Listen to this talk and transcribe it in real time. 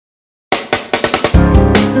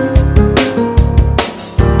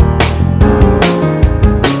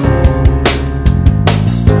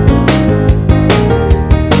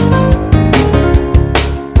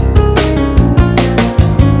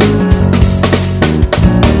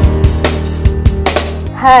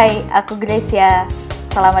Hai, aku Gracia.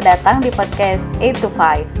 Selamat datang di podcast 8 to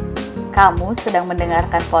 5. Kamu sedang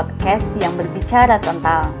mendengarkan podcast yang berbicara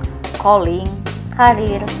tentang calling,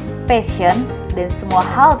 karir, passion, dan semua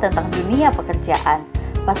hal tentang dunia pekerjaan.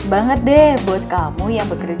 Pas banget deh buat kamu yang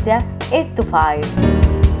bekerja 8 to 5.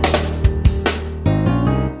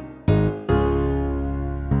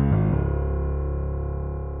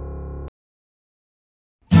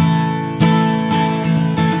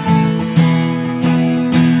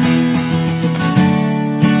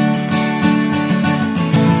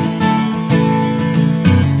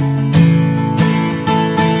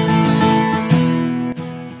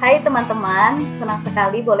 Hai teman-teman, senang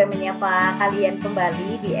sekali boleh menyapa kalian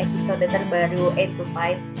kembali di episode terbaru 8 to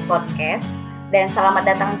 5 podcast. Dan selamat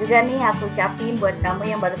datang juga nih aku ucapin buat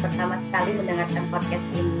kamu yang baru pertama sekali mendengarkan podcast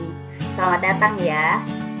ini. Selamat datang ya.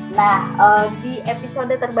 Nah, di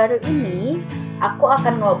episode terbaru ini aku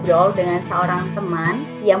akan ngobrol dengan seorang teman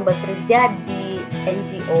yang bekerja di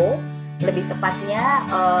NGO, lebih tepatnya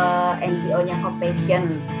NGO-nya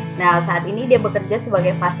Compassion. Nah, saat ini dia bekerja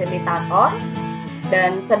sebagai fasilitator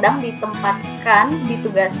dan sedang ditugaskan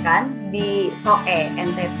di SOE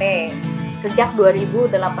NTT sejak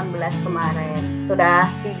 2018 kemarin. Sudah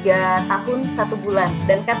 3 tahun 1 bulan.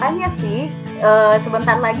 Dan katanya sih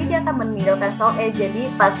sebentar lagi dia akan meninggalkan SOE. Jadi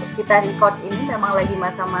pas kita record ini memang lagi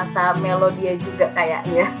masa-masa melo dia juga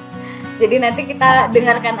kayaknya. Jadi nanti kita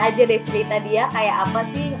dengarkan aja deh cerita dia kayak apa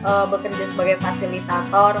sih bekerja sebagai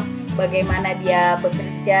fasilitator, bagaimana dia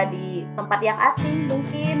bekerja di tempat yang asing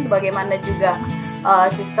mungkin, bagaimana juga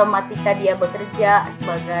sistematika dia bekerja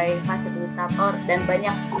sebagai fasilitator, dan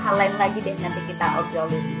banyak hal lain lagi deh nanti kita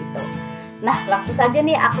obrolin gitu. Nah, langsung saja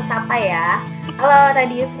nih aku sapa ya. Halo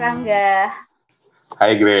Radius Rangga.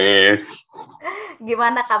 Hai Grace.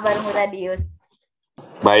 Gimana kabarmu Radius?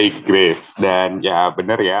 Baik Grace, dan ya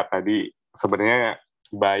benar ya tadi sebenarnya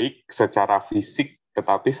baik secara fisik,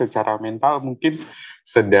 tetapi secara mental mungkin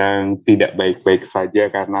sedang tidak baik-baik saja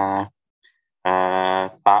karena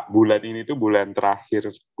bulan ini tuh bulan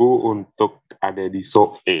terakhirku untuk ada di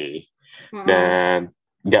SOE. Dan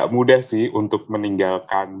nggak mudah sih untuk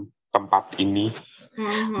meninggalkan tempat ini.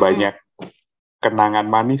 Banyak kenangan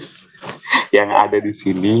manis yang ada di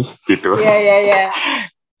sini gitu. Iya.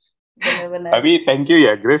 Benar-benar. Tapi thank you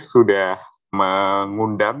ya Grace sudah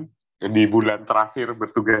mengundang di bulan terakhir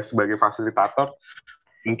bertugas sebagai fasilitator.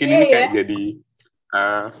 Mungkin ini kayak jadi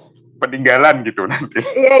peninggalan gitu nanti.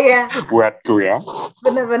 Iya. Buatku ya.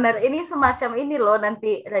 Benar-benar. Ini semacam ini loh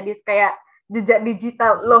nanti Radius, kayak jejak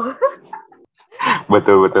digital loh.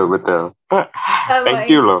 Betul. Thank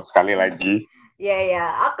you loh sekali lagi.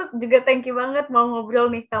 Iya. Aku juga thank you banget mau ngobrol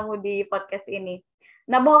nih kamu di podcast ini.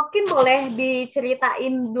 Nah, mungkin boleh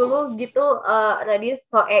diceritain dulu gitu, Radius,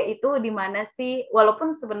 SOE itu di mana sih?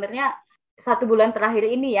 Walaupun sebenarnya 1 bulan terakhir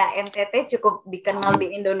ini ya NTT cukup dikenal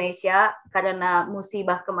di Indonesia karena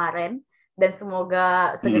musibah kemarin, dan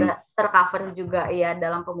semoga segera tercover juga ya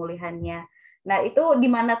dalam pemulihannya. Nah, itu di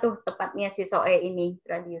mana tuh tepatnya si SOE ini,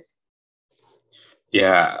 Radius?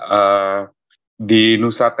 Ya, di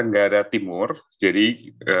Nusa Tenggara Timur.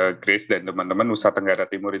 Jadi Grace dan teman-teman, Nusa Tenggara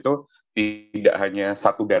Timur itu tidak hanya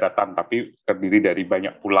satu daratan, tapi terdiri dari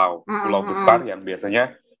banyak pulau. Pulau besar yang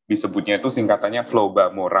biasanya disebutnya itu singkatannya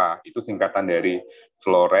Flobamora. Itu singkatan dari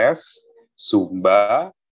Flores,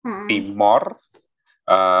 Sumba, Timor,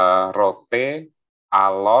 Rote,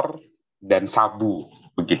 Alor, dan Sabu.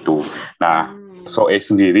 Begitu. Nah, SOE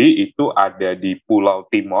sendiri itu ada di Pulau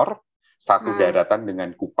Timor, satu daratan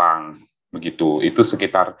dengan Kupang. Begitu, itu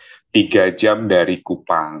sekitar 3 jam dari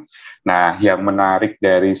Kupang. Nah, yang menarik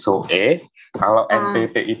dari SOE, kalau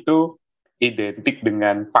NTT itu identik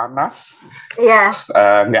dengan panas,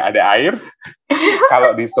 nggak ada air.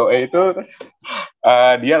 Kalau di SOE itu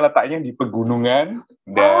dia letaknya di pegunungan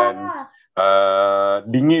dan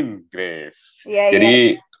dingin, Grace.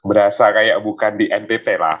 Jadi berasa kayak bukan di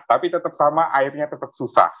NTT lah, tapi tetap sama, airnya tetap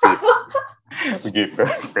susah sih. Begitu,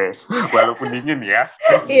 Grace. Walaupun dingin ya.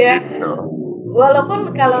 Iya. Gitu.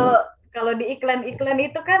 Walaupun kalau di iklan-iklan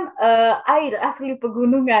itu kan air asli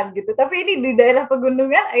pegunungan gitu, tapi ini di daerah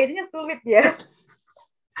pegunungan airnya sulit ya.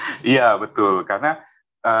 Iya betul, karena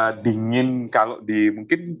dingin, kalau di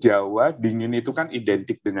mungkin Jawa dingin itu kan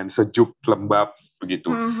identik dengan sejuk, lembab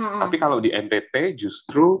begitu. Tapi kalau di NTT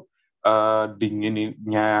justru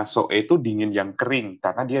dinginnya SOE itu dingin yang kering,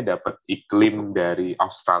 karena dia dapat iklim dari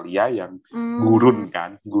Australia yang gurun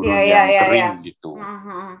yang kering gitu.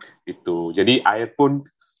 Gitu. Jadi air pun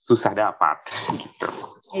susah dapat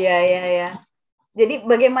gitu. Iya. Jadi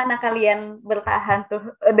bagaimana kalian bertahan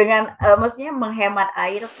tuh dengan maksudnya menghemat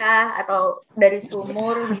air kah atau dari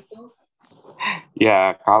sumur gitu?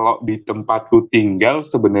 Ya, kalau di tempatku tinggal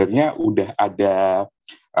sebenarnya udah ada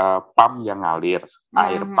pam yang ngalir,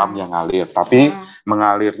 air pam yang ngalir. Tapi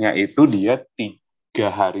mengalirnya itu dia 3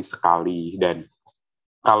 hari sekali. Dan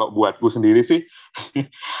kalau buatku sendiri sih,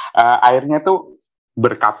 airnya tuh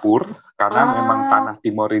berkapur karena memang tanah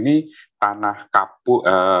Timor ini tanah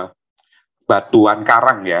batuan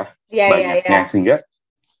karang ya banyaknya, sehingga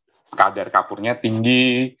kadar kapurnya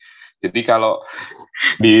tinggi. Jadi kalau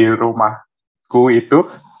di rumahku itu,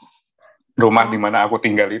 rumah di mana aku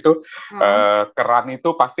tinggal itu, keran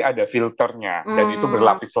itu pasti ada filternya, dan itu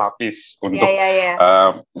berlapis-lapis untuk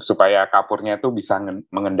supaya kapurnya itu bisa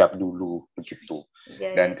mengendap dulu begitu.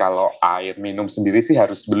 Dan kalau air minum sendiri sih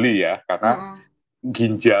harus beli ya, karena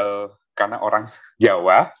karena orang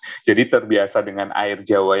Jawa jadi terbiasa dengan air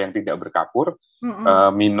Jawa yang tidak berkapur.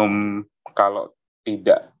 Minum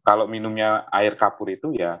kalau minumnya air kapur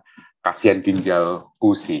itu ya kasihan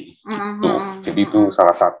ginjalku sih gitu. Jadi itu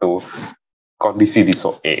salah satu kondisi di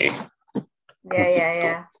SOE.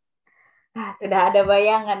 Ya. Nah, sudah ada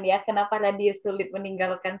bayangan ya kenapa Radius sulit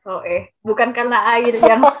meninggalkan SOE. Bukan karena air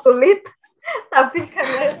yang sulit, tapi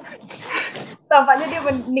karena tampaknya dia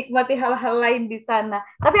menikmati hal-hal lain di sana.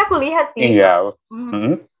 Tapi aku lihat sih,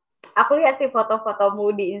 aku lihat sih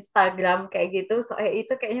foto-fotomu di Instagram kayak gitu. SOE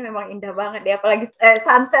itu kayaknya memang indah banget ya. Apalagi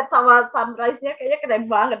sunset sama sunrise-nya kayaknya keren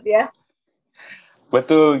banget ya.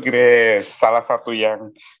 Betul, Grace. Salah satu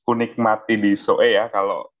yang kunikmati di SOE ya,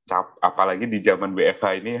 kalau apalagi di zaman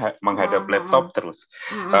WFH ini menghadap laptop terus.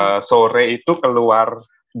 Sore itu keluar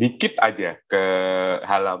dikit aja ke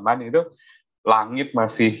halaman itu, langit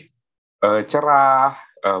masih cerah,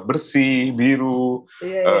 bersih, biru,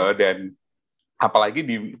 dan apalagi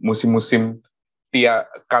di musim-musim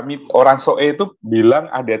kami orang SOE itu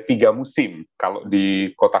bilang ada 3 musim kalau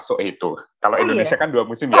di kota SOE itu. Kalau Indonesia kan 2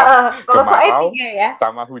 musim ya, kemarau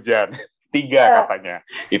sama hujan. 3 katanya.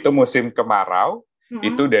 Itu musim kemarau,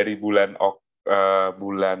 itu dari bulan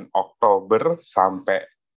Oktober sampai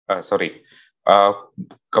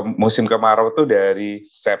musim kemarau itu dari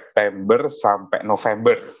September sampai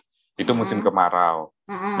November. Itu musim kemarau.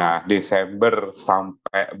 Nah, Desember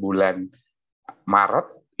sampai bulan Maret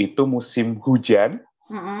itu musim hujan,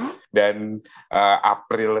 dan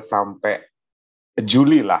April sampai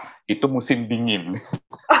Juli lah itu musim dingin.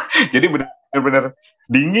 Jadi benar-benar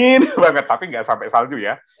dingin banget, tapi nggak sampai salju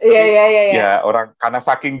ya. Iya. Ya orang karena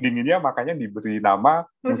saking dinginnya makanya diberi nama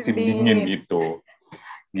musim dingin itu.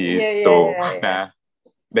 Gitu. Nah,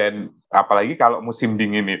 dan apalagi kalau musim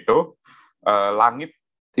dingin itu langit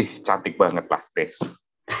cantik banget lah, Des.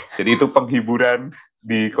 Jadi itu penghiburan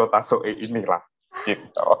di kota SOE inilah.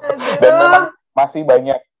 Gitu. Dan memang masih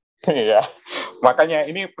banyak ya. Makanya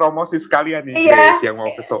ini promosi sekalian nih, Grace, yang mau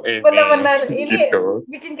ke SOE. Benar-benar ini gitu.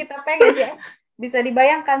 bikin kita pengen ya. Bisa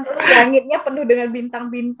dibayangkan tuh langitnya penuh dengan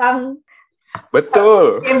bintang-bintang.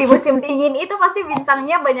 Betul. Yang di musim dingin itu pasti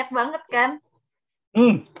bintangnya banyak banget kan?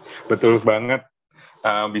 Betul banget.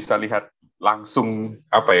 Bisa lihat langsung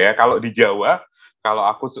Kalau di Jawa, kalau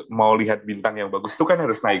aku mau lihat bintang yang bagus itu kan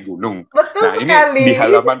harus naik gunung. Betul sekali. Ini di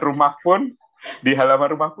halaman rumah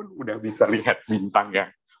pun udah bisa lihat bintang yang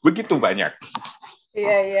begitu banyak.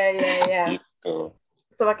 Iya. Gitu.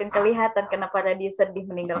 Semakin kelihatan kenapa Radius sedih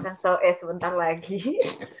meninggalkan SOE sebentar lagi.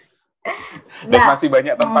 Dan masih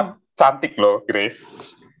banyak tempat cantik loh, Grace.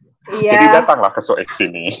 Iya. Jadi datanglah ke SOE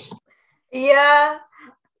sini. Iya,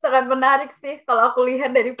 sangat menarik sih. Kalau aku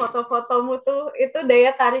lihat dari foto-fotomu tuh, itu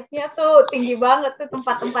daya tariknya tuh tinggi banget tuh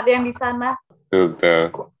tempat-tempat yang di sana.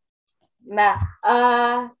 Betul. Nah,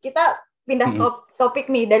 kita pindah topik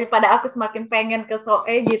nih, daripada aku semakin pengen ke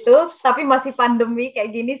SOE gitu, tapi masih pandemi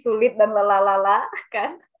kayak gini sulit dan lelah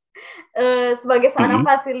kan. Sebagai seorang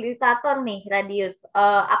fasilitator nih, Radius,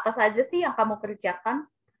 apa saja sih yang kamu kerjakan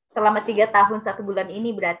selama 3 tahun 1 bulan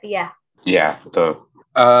ini berarti ya? Iya, betul.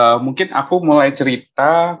 Mungkin aku mulai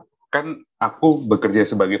cerita, kan aku bekerja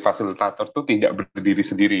sebagai fasilitator tuh tidak berdiri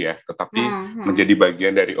sendiri ya, tetapi menjadi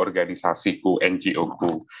bagian dari organisasiku,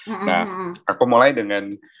 NGO-ku. Nah, aku mulai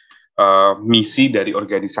dengan misi dari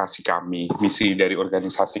organisasi kami. Misi dari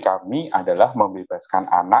organisasi kami adalah membebaskan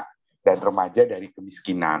anak dan remaja dari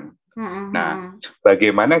kemiskinan. Nah,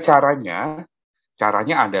 bagaimana caranya?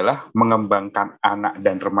 Caranya adalah mengembangkan anak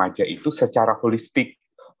dan remaja itu secara holistik.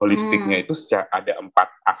 Holistiknya itu ada 4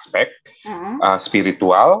 aspek,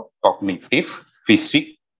 spiritual, kognitif,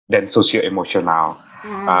 fisik, dan sosioemosional.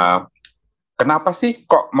 Kenapa sih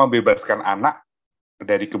kok membebaskan anak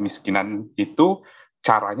dari kemiskinan itu?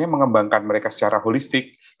 Caranya mengembangkan mereka secara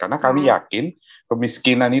holistik, karena kami yakin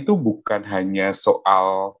kemiskinan itu bukan hanya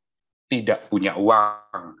soal tidak punya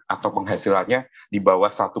uang atau penghasilannya di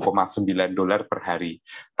bawah $1,9 per hari.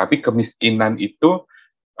 Tapi kemiskinan itu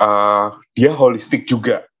dia holistik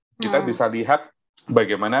juga. Kita bisa lihat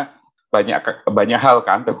bagaimana banyak hal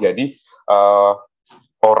kan terjadi,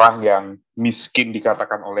 orang yang miskin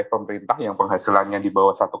dikatakan oleh pemerintah yang penghasilannya di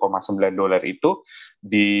bawah $1,9 itu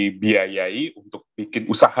dibiayai untuk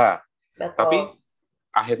bikin usaha. Betul. Tapi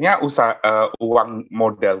akhirnya uang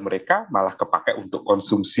modal mereka malah kepakai untuk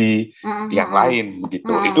konsumsi yang lain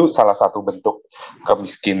begitu. Itu salah satu bentuk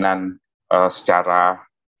kemiskinan secara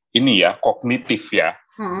ini ya, kognitif ya,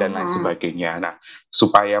 dan lain sebagainya. Nah,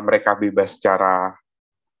 supaya mereka bebas secara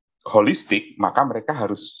holistik, maka mereka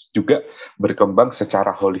harus juga berkembang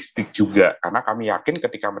secara holistik juga. Karena kami yakin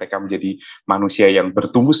ketika mereka menjadi manusia yang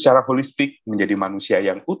bertumbuh secara holistik, menjadi manusia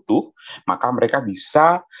yang utuh, maka mereka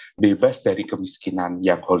bisa bebas dari kemiskinan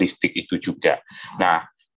yang holistik itu juga. Nah,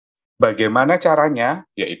 bagaimana caranya?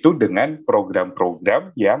 Yaitu dengan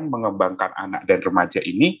program-program yang mengembangkan anak dan remaja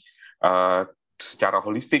ini secara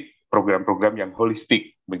holistik, program-program yang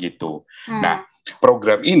holistik begitu. Nah,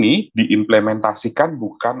 program ini diimplementasikan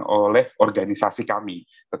bukan oleh organisasi kami,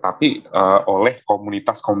 tetapi oleh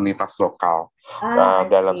komunitas-komunitas lokal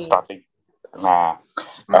dalam strategi. Nah,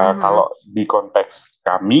 kalau di konteks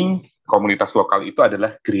kami, komunitas lokal itu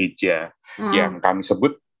adalah gereja yang kami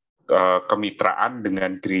sebut kemitraan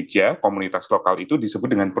dengan gereja. Komunitas lokal itu disebut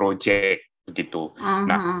dengan proyek begitu.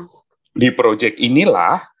 Nah, di proyek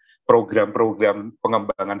inilah program-program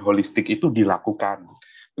pengembangan holistik itu dilakukan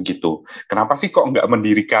begitu. Kenapa sih kok nggak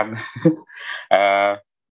mendirikan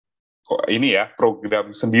kok ini ya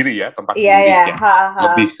program sendiri ya, tempat sendiri ya?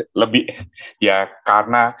 Lebih ya,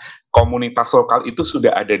 karena komunitas lokal itu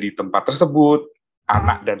sudah ada di tempat tersebut.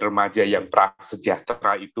 Anak dan remaja yang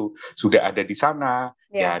prasejahtera itu sudah ada di sana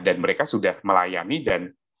ya, dan mereka sudah melayani,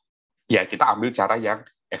 dan ya kita ambil cara yang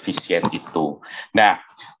efisien itu. Nah,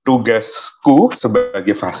 tugasku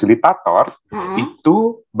sebagai fasilitator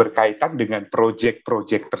itu berkaitan dengan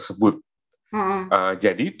proyek-proyek tersebut.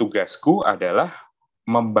 Jadi tugasku adalah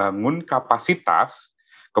membangun kapasitas,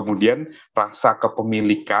 kemudian rasa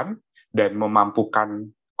kepemilikan, dan memampukan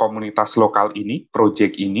komunitas lokal ini,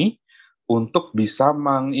 proyek ini, untuk bisa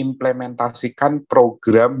mengimplementasikan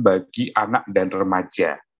program bagi anak dan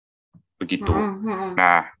remaja. Begitu.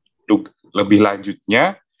 Nah, lebih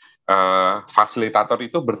lanjutnya, fasilitator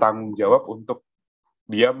itu bertanggung jawab untuk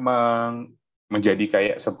dia menjadi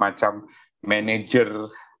kayak semacam manajer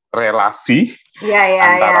relasi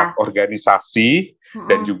antara organisasi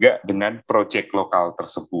dan juga dengan proyek lokal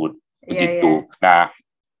tersebut. Begitu. Nah,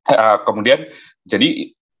 kemudian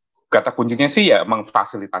jadi kata kuncinya sih ya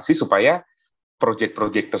memfasilitasi supaya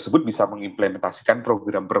proyek-proyek tersebut bisa mengimplementasikan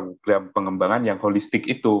program-program pengembangan yang holistik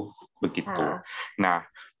itu. Begitu. Nah,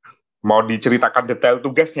 mau diceritakan detail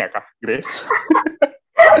tugasnya kah, Grace?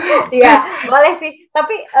 Iya, boleh sih.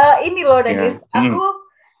 Tapi ini loh, Radius, aku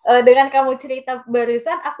dengan kamu cerita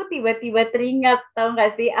barusan, aku tiba-tiba teringat, tahu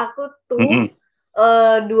nggak sih? Aku tuh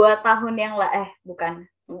 2 tahun yang bukan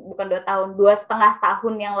 2 tahun, 2,5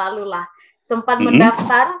 tahun yang lalu lah, sempat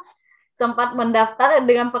mendaftar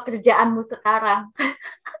dengan pekerjaanmu sekarang.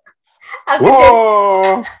 Aku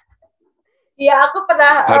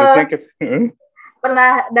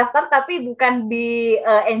pernah daftar, tapi bukan di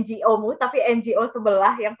NGO-mu, tapi NGO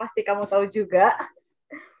sebelah yang pasti kamu tahu juga.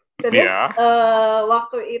 Terus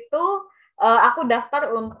waktu itu aku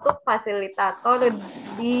daftar untuk fasilitator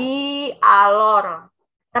di Alor.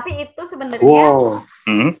 Tapi itu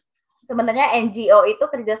sebenarnya NGO itu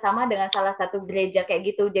kerjasama dengan salah satu gereja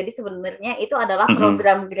kayak gitu. Jadi sebenarnya itu adalah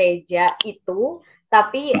program gereja itu,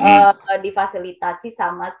 tapi difasilitasi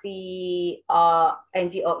sama si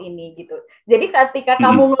NGO ini gitu. Jadi ketika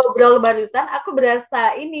kamu ngobrol barusan, aku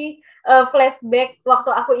berasa ini flashback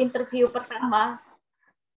waktu aku interview pertama.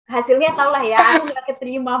 Hasilnya tau lah ya, aku nggak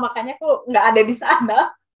keterima, makanya aku nggak ada di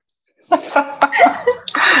sana.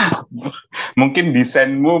 Mungkin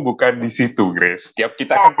desainmu bukan di situ, Grace. Setiap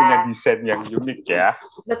kita kan punya desain yang unik ya.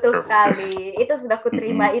 Betul sekali. Itu sudah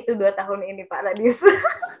kuterima itu 2 tahun ini, Pak Radius.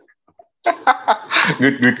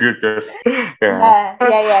 Good. Nah,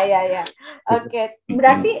 ya. Oke,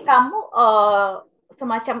 berarti kamu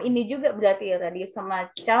semacam ini juga berarti ya tadi,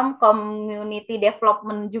 semacam community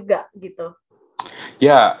development juga gitu.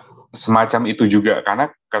 Ya, semacam itu juga, karena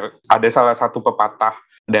ada salah satu pepatah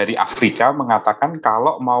dari Afrika mengatakan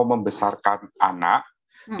kalau mau membesarkan anak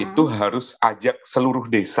itu harus ajak seluruh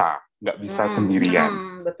desa, nggak bisa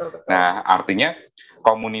sendirian. Betul. Nah, artinya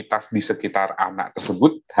komunitas di sekitar anak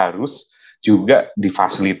tersebut harus juga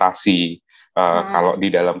difasilitasi. Kalau di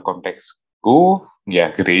dalam konteksku, ya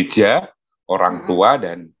gereja, orang tua,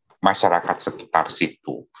 dan masyarakat sekitar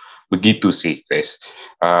situ. Begitu sih, Grace.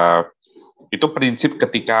 Itu prinsip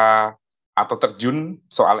ketika atau terjun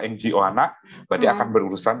soal NGO anak, berarti akan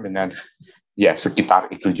berurusan dengan ya sekitar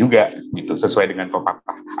itu juga, gitu, sesuai dengan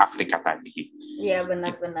pepatah Afrika tadi. Iya,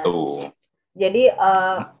 benar-benar. Gitu. Jadi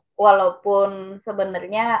walaupun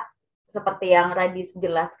sebenarnya seperti yang Radius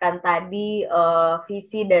jelaskan tadi,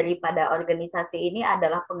 visi daripada organisasi ini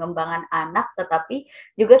adalah pengembangan anak, tetapi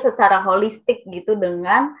juga secara holistik gitu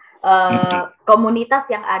dengan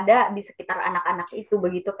komunitas yang ada di sekitar anak-anak itu,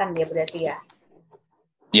 begitu kan ya berarti ya?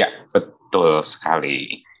 Ya, betul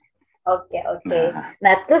sekali. Oke.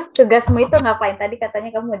 Nah, terus tugasmu itu ngapain? Tadi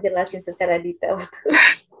katanya kamu mau jelasin secara detail.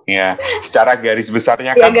 Ya, secara garis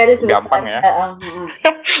besarnya kan gampang ya.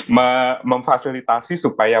 Memfasilitasi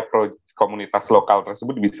supaya komunitas lokal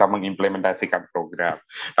tersebut bisa mengimplementasikan program.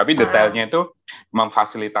 Tapi detailnya itu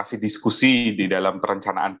memfasilitasi diskusi di dalam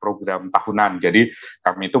perencanaan program tahunan. Jadi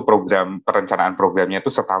kami itu perencanaan programnya itu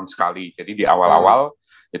setahun sekali. Jadi di awal-awal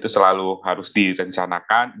itu selalu harus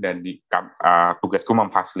direncanakan dan tugasku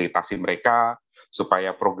memfasilitasi mereka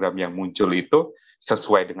supaya program yang muncul itu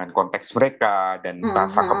sesuai dengan konteks mereka dan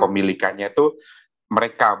rasa kepemilikannya itu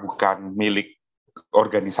mereka, bukan milik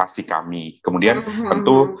organisasi kami. Kemudian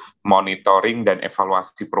tentu monitoring dan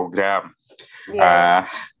evaluasi program.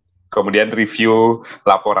 Kemudian review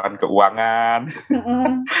laporan keuangan.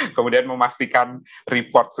 Kemudian memastikan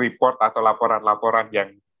report-report atau laporan-laporan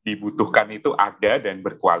yang dibutuhkan itu ada dan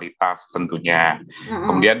berkualitas tentunya.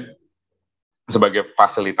 Kemudian sebagai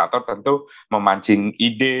fasilitator tentu memancing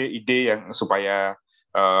ide-ide yang supaya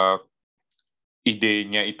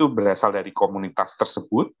idenya itu berasal dari komunitas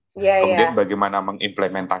tersebut. Kemudian bagaimana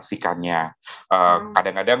mengimplementasikannya.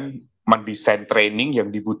 Kadang-kadang mendesain training yang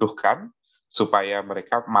dibutuhkan supaya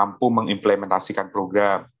mereka mampu mengimplementasikan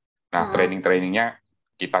program. Nah, training-trainingnya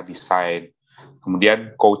kita desain.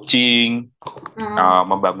 Kemudian coaching,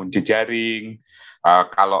 membangun jejaring.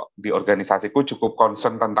 Kalau di organisasiku cukup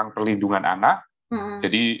concern tentang perlindungan anak.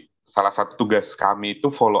 Jadi salah satu tugas kami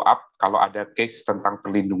itu follow up kalau ada case tentang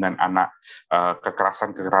perlindungan anak,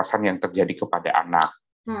 kekerasan-kekerasan yang terjadi kepada anak.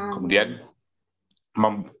 Kemudian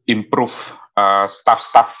improve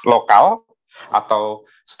staff-staff lokal atau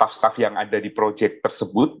staff-staff yang ada di proyek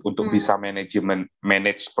tersebut untuk bisa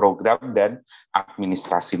manage program dan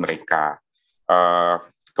administrasi mereka.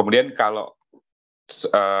 Kemudian karena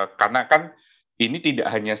kan ini tidak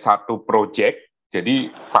hanya satu proyek,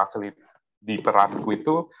 jadi di peranku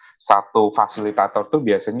itu satu fasilitator tuh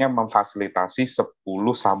biasanya memfasilitasi 10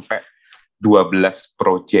 sampai 12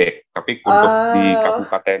 proyek. Tapi untuk di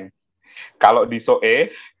kabupaten, kalau di SOE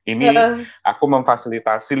ini aku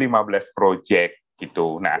memfasilitasi 15 proyek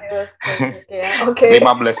gitu. Nah,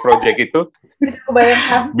 15 proyek itu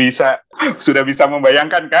sudah bisa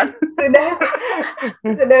membayangkan kan?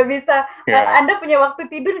 Sudah bisa. Anda punya waktu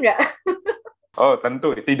tidur nggak? Oh,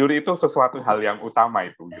 tentu. Tidur itu sesuatu hal yang utama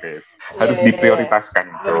itu, Grace. Harus diprioritaskan.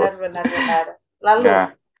 Benar. Lalu?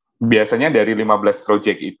 Nah, biasanya dari 15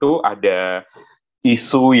 proyek itu ada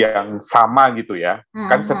isu yang sama gitu ya.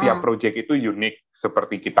 Kan setiap proyek itu unik.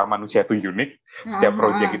 Seperti kita manusia itu unik, setiap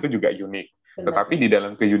proyek itu juga unik. Tetapi di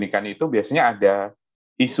dalam keunikan itu biasanya ada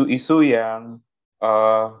isu-isu yang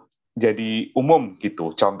jadi umum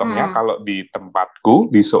gitu. Contohnya kalau di tempatku,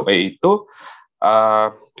 di SOE itu,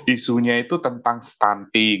 isunya itu tentang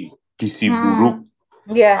stunting, gizi buruk.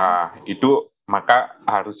 Itu maka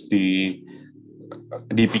harus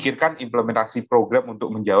dipikirkan implementasi program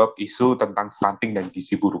untuk menjawab isu tentang stunting dan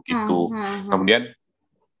gizi buruk itu. Kemudian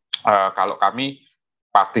kalau kami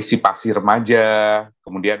partisipasi remaja,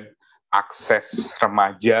 kemudian akses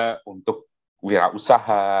remaja untuk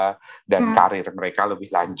wirausaha dan karir mereka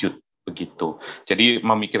lebih lanjut begitu. Jadi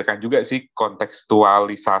memikirkan juga sih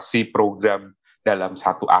kontekstualisasi program dalam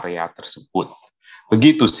satu area tersebut.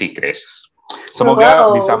 Begitu sih, Grace.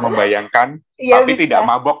 Semoga bisa membayangkan, tapi bisa. Tidak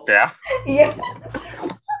mabok ya. Iya.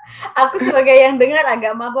 Aku sebagai yang dengar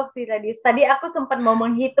agak mabok sih, Radius. Tadi aku sempat mau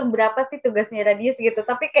menghitung berapa sih tugasnya Radius gitu,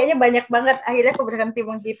 tapi kayaknya banyak banget. Akhirnya aku berhenti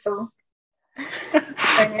menghitung.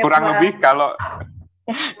 Kurang lebih kalau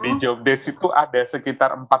di job desk itu ada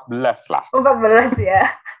sekitar 14 lah. 14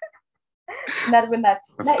 ya. Benar-benar.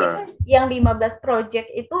 Nah, itu yang 15 project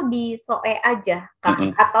itu di SOE aja, Kak?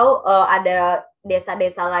 Atau ada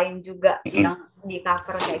desa-desa lain juga yang di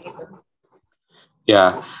cover kayak gitu?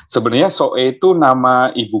 Ya, sebenarnya SOE itu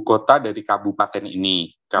nama ibu kota dari kabupaten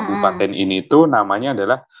ini. Kabupaten ini tuh namanya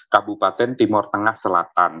adalah Kabupaten Timur Tengah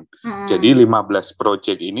Selatan. Jadi 15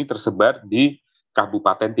 proyek ini tersebar di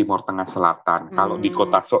Kabupaten Timur Tengah Selatan. Kalau di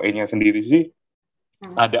kota SOE-nya sendiri sih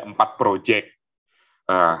ada 4 proyek.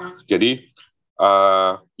 Jadi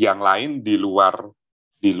yang lain di luar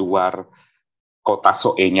kota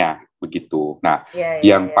Soe-nya begitu. Nah,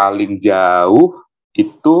 yang paling jauh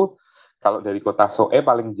itu kalau dari kota Soe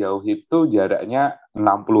paling jauh itu jaraknya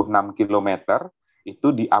 66 km, itu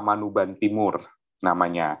di Amanuban Timur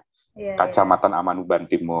namanya. Kecamatan Amanuban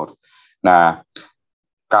Timur. Nah,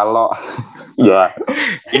 kalau ya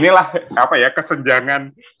inilah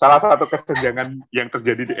kesenjangan, salah satu kesenjangan yang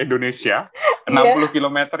terjadi di Indonesia. 60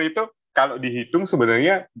 km itu kalau dihitung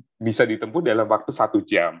sebenarnya bisa ditempuh dalam waktu 1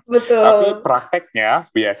 jam. Betul. Tapi prakteknya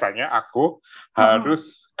biasanya aku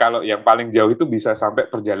harus kalau yang paling jauh itu bisa sampai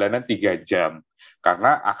perjalanan 3 jam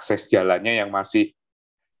karena akses jalannya yang masih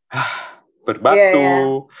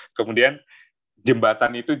berbatu, kemudian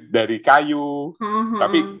jembatan itu dari kayu.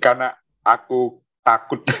 Tapi karena aku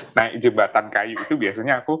takut naik jembatan kayu itu,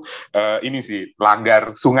 biasanya aku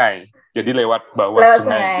langgar sungai, jadi lewat bawah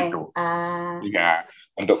sungai gitu. Ya,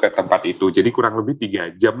 untuk ke tempat itu. Jadi kurang lebih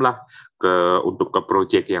 3 jam lah untuk ke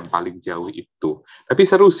proyek yang paling jauh itu. Tapi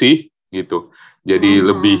seru sih gitu. Jadi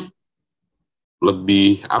lebih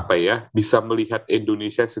bisa melihat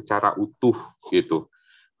Indonesia secara utuh gitu.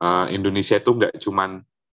 Indonesia itu nggak cuman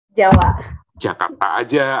Jakarta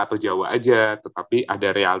aja atau Jawa aja, tetapi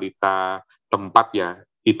ada realita tempat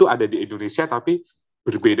itu ada di Indonesia tapi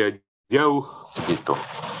berbeda jauh gitu.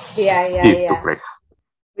 Iya. Grace.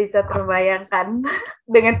 Bisa terbayangkan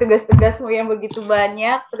dengan tugas-tugasmu yang begitu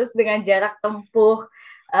banyak, terus dengan jarak tempuh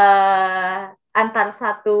antar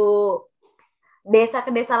satu desa ke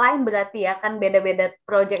desa lain, berarti ya kan beda-beda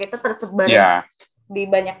proyek itu tersebar di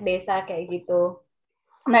banyak desa kayak gitu.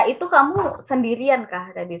 Nah, itu kamu sendirian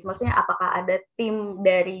kah, Radius? Maksudnya apakah ada tim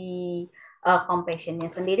dari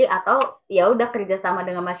compassion-nya sendiri atau ya udah kerjasama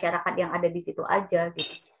dengan masyarakat yang ada di situ aja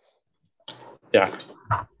gitu? Ya,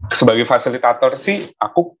 sebagai fasilitator sih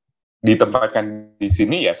aku ditempatkan di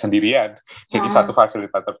sini ya sendirian. Jadi satu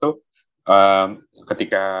fasilitator tuh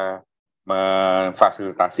ketika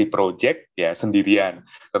memfasilitasi proyek ya sendirian.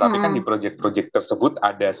 Tetapi kan di proyek-proyek tersebut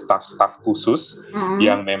ada staf-staf khusus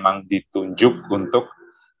yang memang ditunjuk untuk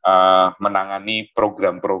menangani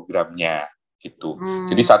program-programnya gitu.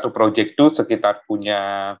 Jadi satu proyek itu sekitar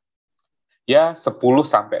punya 10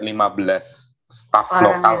 sampai 15 staf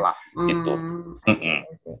lokal lah gitu.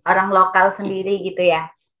 Orang lokal sendiri gitu ya?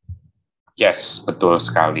 Yes, betul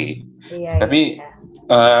sekali. Tapi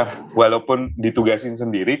walaupun ditugasin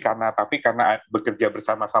sendiri karena bekerja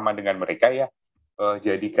bersama-sama dengan mereka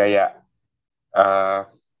jadi kayak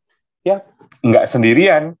nggak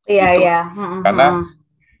sendirian gitu. Karena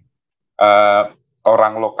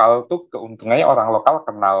orang lokal tuh keuntungannya orang lokal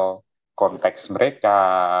kenal konteks mereka,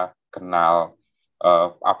 kenal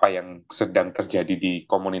apa yang sedang terjadi di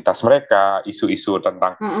komunitas mereka, isu-isu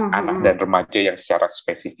tentang anak dan remaja yang secara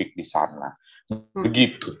spesifik di sana.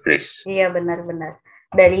 Begitu, Grace. Iya, benar-benar.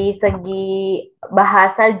 Dari segi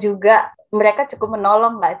bahasa juga mereka cukup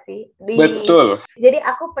menolong nggak sih? Betul. Jadi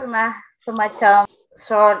aku pernah semacam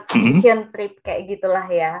short mission trip kayak gitulah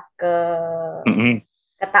ya ke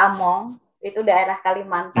Tamong, itu daerah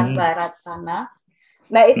Kalimantan Barat sana.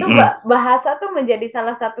 Nah, itu bahasa tuh menjadi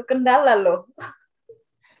salah satu kendala loh.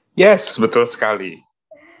 Yes, betul sekali.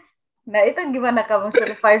 Nah, itu gimana kamu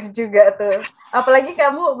survive juga tuh? Apalagi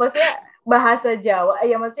kamu maksudnya bahasa Jawa,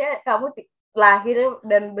 ya maksudnya kamu lahir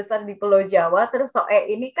dan besar di Pulau Jawa, terus Soe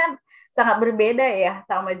ini kan sangat berbeda ya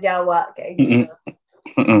sama Jawa kayak gitu.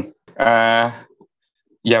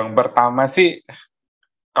 Yang pertama sih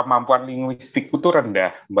kemampuan linguistikku tuh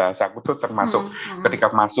rendah, bahasaku tuh termasuk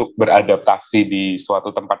ketika masuk beradaptasi di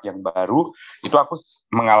suatu tempat yang baru, itu aku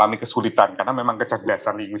mengalami kesulitan karena memang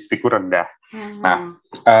kecerdasan linguistikku rendah. Nah,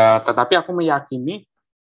 tetapi aku meyakini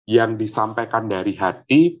yang disampaikan dari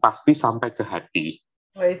hati pasti sampai ke hati.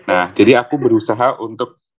 Nah, jadi aku berusaha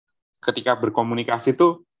untuk ketika berkomunikasi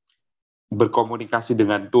tuh berkomunikasi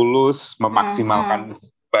dengan tulus, memaksimalkan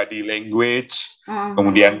body language,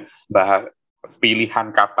 kemudian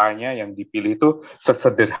pilihan katanya yang dipilih itu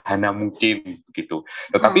sesederhana mungkin gitu.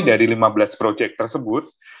 Tetapi dari 15 proyek tersebut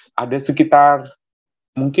ada sekitar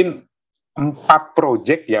mungkin 4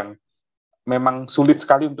 proyek yang memang sulit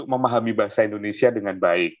sekali untuk memahami bahasa Indonesia dengan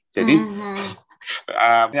baik. Jadi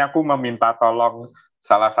aku meminta tolong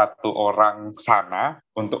salah satu orang sana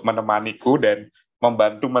untuk menemaniku dan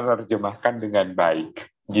membantu menerjemahkan dengan baik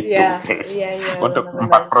gitu. Untuk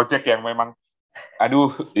 4 proyek yang memang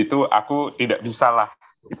itu aku tidak bisa lah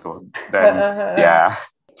gitu. Dan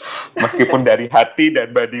meskipun dari hati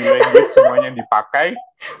dan body language semuanya dipakai,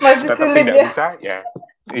 tetap tidak bisa ya.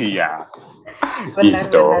 Iya.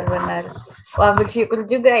 Benar. Wah, bersyukur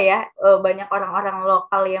juga ya banyak orang-orang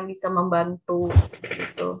lokal yang bisa membantu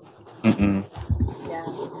gitu.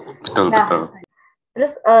 Betul.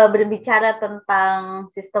 Terus berbicara tentang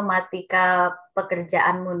sistematika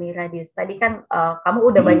pekerjaanmu nih Radius. Tadi kan kamu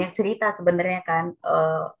udah banyak cerita sebenarnya kan.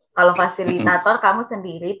 Kalau fasilitator kamu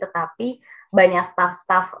sendiri, tetapi banyak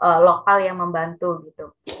staf-staf lokal yang membantu gitu.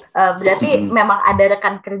 Berarti memang ada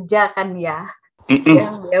rekan kerja kan ya,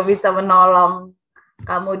 yang bisa menolong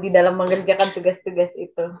kamu di dalam mengerjakan tugas-tugas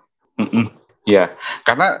itu. Ya,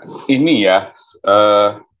 karena ini ya,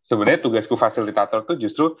 sebenarnya tugasku fasilitator tuh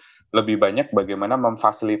justru lebih banyak bagaimana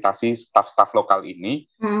memfasilitasi staf-staf lokal ini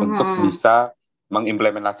untuk bisa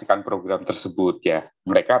mengimplementasikan program tersebut ya.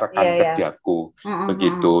 Mereka rekan kerjaku,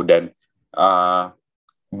 begitu. Dan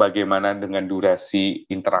bagaimana dengan durasi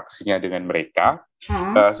interaksinya dengan mereka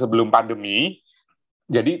sebelum pandemi.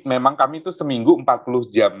 Jadi memang kami tuh seminggu 40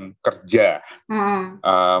 jam kerja.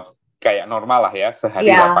 Kayak normal lah ya, sehari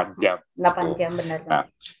 8 jam. 8 jam, benar. Nah,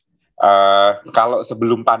 kalau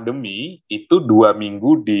sebelum pandemi, itu 2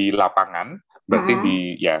 minggu di lapangan,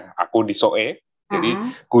 berarti aku di SOE, jadi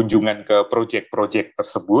kunjungan ke proyek-proyek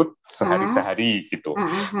tersebut sehari-sehari gitu.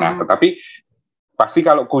 Nah, tetapi pasti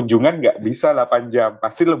kalau kunjungan nggak bisa 8 jam,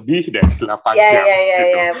 pasti lebih dari 8 jam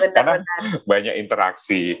gitu. Benar, karena banyak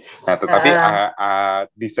interaksi. Nah, tetapi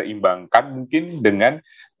diseimbangkan mungkin dengan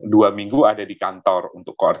 2 minggu ada di kantor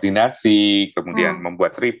untuk koordinasi, kemudian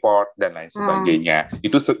membuat report dan lain sebagainya.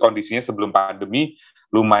 Itu kondisinya sebelum pandemi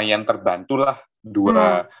lumayan terbantulah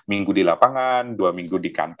 2 minggu di lapangan, 2 minggu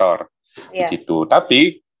di kantor. Begitu.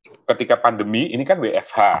 Tapi ketika pandemi ini kan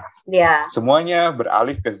WFH, semuanya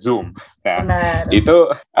beralih ke Zoom. Nah, itu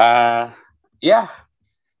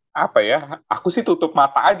aku sih tutup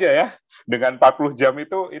mata aja ya. Dengan 40 jam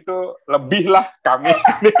itu lebih lah kami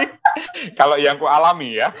kalau yang ku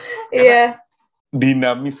alami ya.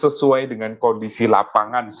 Dinamis sesuai dengan kondisi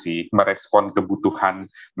lapangan sih, merespon kebutuhan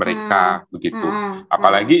mereka begitu.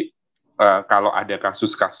 Apalagi kalau ada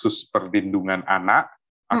kasus-kasus perlindungan anak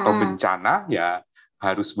atau bencana ya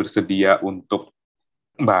harus bersedia untuk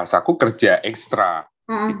bahasaku kerja ekstra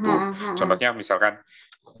gitu. Contohnya misalkan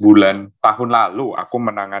tahun lalu aku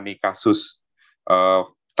menangani kasus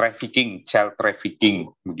child trafficking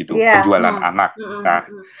begitu, penjualan anak. Nah,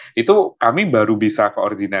 itu kami baru bisa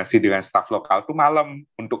koordinasi dengan staf lokal tuh malam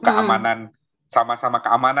untuk keamanan, sama-sama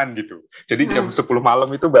keamanan gitu. Jadi jam 10 malam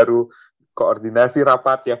itu baru koordinasi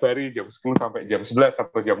rapat tiap hari jam 10 sampai jam 11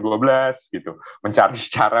 atau jam 12 gitu. Mencari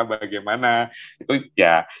cara bagaimana.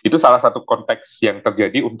 Itu salah satu konteks yang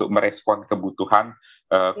terjadi untuk merespon kebutuhan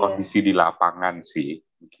kondisi di lapangan sih.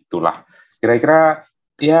 Begitulah. Kira-kira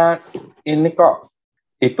ya ini kok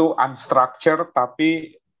itu unstructured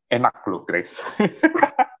tapi enak loh, Grace.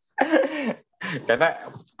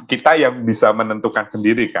 Karena kita yang bisa menentukan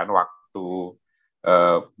sendiri kan waktu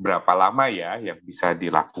berapa lama ya yang bisa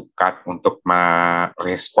dilakukan untuk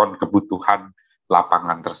merespon kebutuhan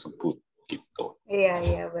lapangan tersebut gitu.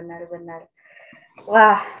 Iya, benar-benar.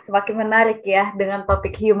 Wah, semakin menarik ya dengan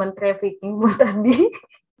topik human trafficking tadi.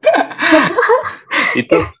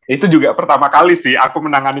 itu juga pertama kali sih aku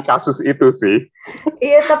menangani kasus itu sih.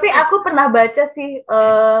 Iya, tapi aku pernah baca sih,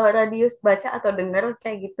 Radius baca atau dengar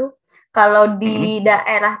kayak gitu. Kalau di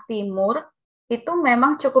daerah timur itu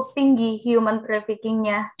memang cukup tinggi human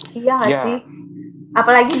trafficking-nya. Iya nggak sih?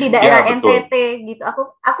 Apalagi di daerah NTT gitu.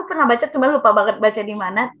 Aku pernah baca, cuma lupa banget baca di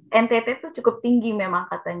mana. NTT tuh cukup tinggi memang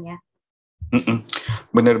katanya.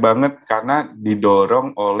 Bener banget, karena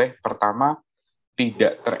didorong oleh pertama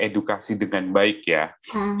tidak teredukasi dengan baik ya.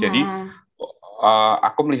 Jadi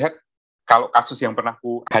aku melihat kalau kasus yang pernah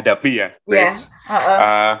aku hadapi ya, Grace,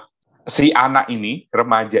 si anak ini,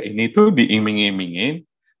 remaja ini tuh diiming-imingin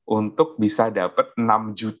untuk bisa dapat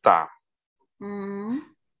 6 juta.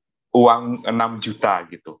 Uang 6 juta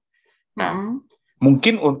gitu. Nah,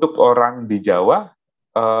 mungkin untuk orang di Jawa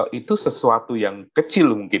itu sesuatu yang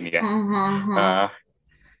kecil mungkin ya.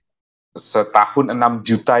 Setahun 6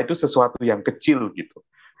 juta itu sesuatu yang kecil gitu.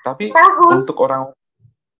 Tapi setahun? Untuk orang,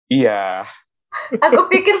 iya.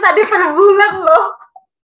 Aku pikir tadi per bulan loh.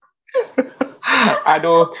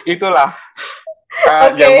 Aduh, itulah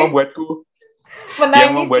yang membuatku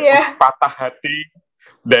patah hati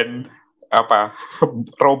dan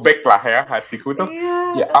robek lah ya hatiku tuh.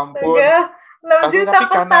 Ya ampun. 6 juta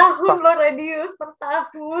per tahun loh, Radius, per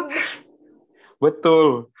tahun.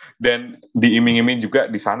 Betul. Dan diiming-iming juga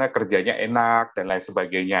di sana kerjanya enak dan lain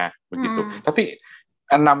sebagainya begitu. Tapi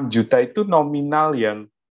 6 juta itu nominal yang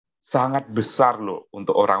sangat besar loh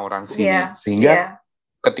untuk orang-orang sini. Sehingga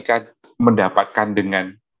ketika mendapatkan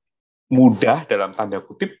dengan mudah dalam tanda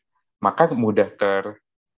kutip, maka mudah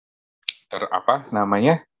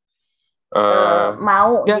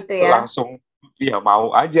mau gitu ya. Langsung mau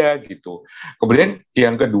aja gitu. Kemudian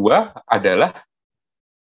yang kedua adalah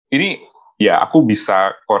ini ya aku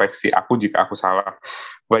bisa koreksi aku jika aku salah.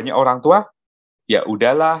 Banyak orang tua, ya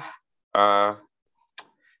udahlah,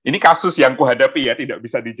 ini kasus yang kuhadapi ya, tidak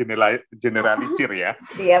bisa digeneralisir ya.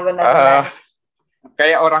 Iya benar-benar.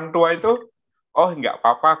 Kayak orang tua itu, oh nggak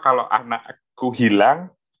apa-apa kalau anakku hilang,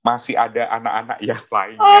 masih ada anak-anak yang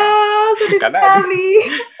lainnya. Oh, sedih sekali.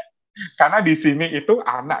 Karena di sini itu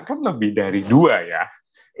anak kan lebih dari 2 ya,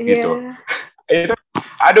 gitu.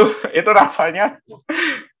 Itu rasanya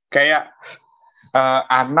kayak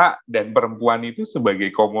anak dan perempuan itu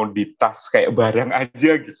sebagai komoditas kayak barang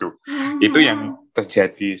aja gitu. Itu yang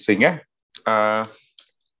terjadi sehingga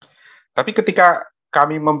tapi ketika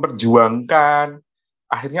kami memperjuangkan,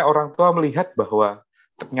 akhirnya orang tua melihat bahwa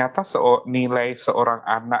ternyata nilai seorang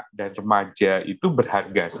anak dan remaja itu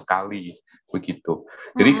berharga sekali begitu.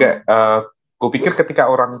 Jadi kupikir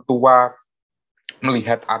ketika orang tua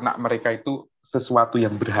melihat anak mereka itu sesuatu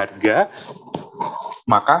yang berharga,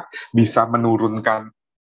 maka bisa menurunkan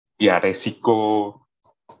ya resiko,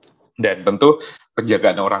 dan tentu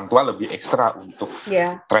penjagaan orang tua lebih ekstra untuk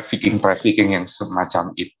trafficking yang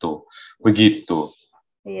semacam itu. Begitu.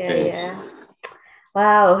 Iya.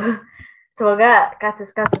 Wow. Semoga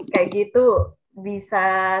kasus-kasus kayak gitu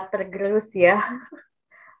bisa tergerus ya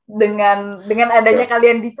dengan adanya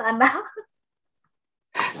kalian di sana.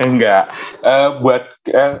 Enggak.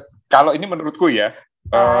 Kalau ini menurutku ya,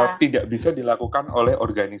 tidak bisa dilakukan oleh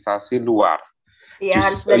organisasi luar. Iya,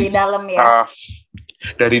 harus dari dalam ya.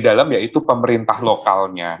 Dari dalam yaitu pemerintah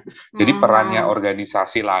lokalnya. Jadi perannya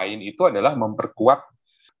organisasi lain itu adalah memperkuat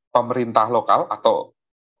pemerintah lokal atau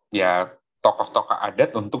ya tokoh-tokoh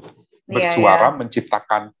adat untuk bersuara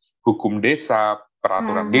menciptakan hukum desa,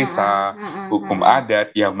 peraturan desa, hukum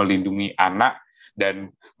adat yang melindungi anak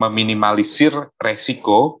dan meminimalisir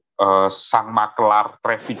resiko sang makelar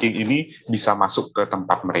trafficking ini bisa masuk ke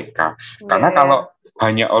tempat mereka. Karena kalau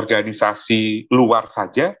hanya organisasi luar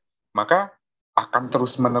saja, maka akan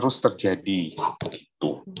terus-menerus terjadi.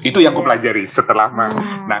 Itu yang aku pelajari setelah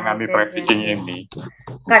menangani trafficking ini.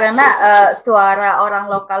 Karena suara orang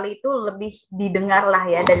lokal itu lebih didengar lah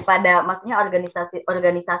ya daripada maksudnya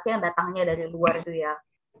organisasi yang datangnya dari luar itu ya.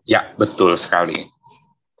 Ya, betul sekali.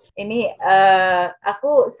 Ini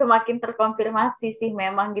aku semakin terkonfirmasi sih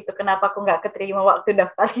memang gitu kenapa aku nggak keterima waktu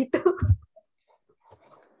daftar itu.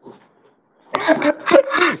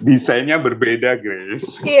 Desainnya berbeda,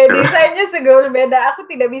 Grace. Iya, desainnya segala berbeda. Aku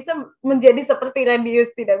tidak bisa menjadi seperti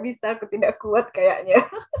Radius, tidak bisa. Aku tidak kuat kayaknya.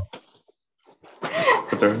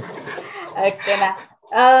 Betul. Oke, nah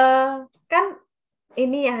kan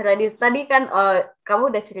ini ya Radius tadi kan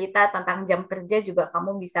kamu udah cerita tentang jam kerja juga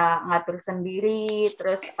kamu bisa ngatur sendiri,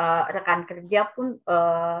 terus rekan kerja pun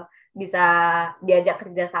bisa diajak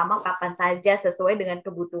kerjasama kapan saja sesuai dengan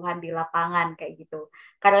kebutuhan di lapangan kayak gitu.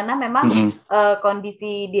 Karena memang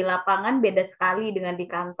kondisi di lapangan beda sekali dengan di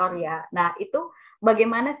kantor ya. Nah itu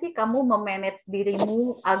bagaimana sih kamu memanage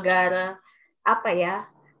dirimu agar apa ya?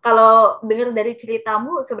 Kalau dengar dari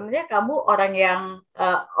ceritamu, sebenarnya kamu orang yang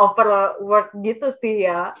overwork gitu sih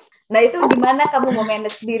ya. Nah itu gimana kamu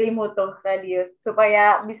memanage dirimu tuh, Radius,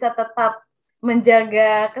 supaya bisa tetap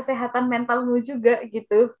menjaga kesehatan mentalmu juga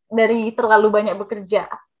gitu, dari terlalu banyak bekerja?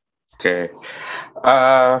 Oke.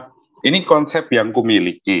 Ini konsep yang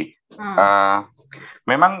kumiliki.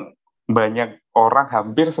 Memang banyak orang,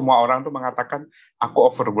 hampir semua orang tuh mengatakan, aku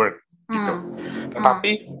overwork, gitu.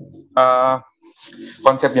 Tetapi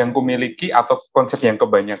konsep yang kumiliki atau konsep yang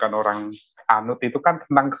kebanyakan orang anut itu kan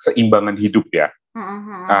tentang keseimbangan hidup ya.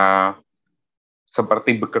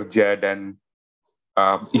 Seperti bekerja dan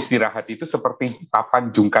istirahat itu seperti papan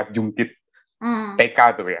jungkat-jungkit TK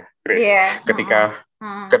tuh ya, Grace. Ketika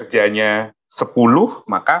kerjanya 10,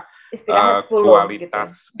 maka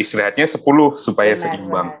kualitas gitu. Istirahatnya 10 supaya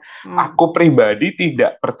seimbang. Aku pribadi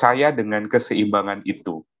tidak percaya dengan keseimbangan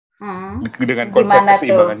itu. Dengan konsep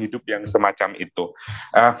keseimbangan hidup yang semacam itu.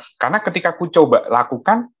 Karena ketika aku coba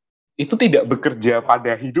lakukan, itu tidak bekerja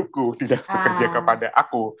pada hidupku, tidak bekerja kepada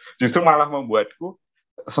aku. Justru malah membuatku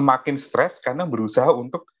semakin stres karena berusaha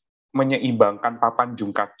untuk menyeimbangkan papan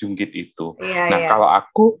jungkat-jungkit itu. Kalau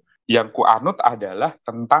aku, yang kuanut adalah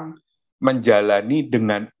tentang menjalani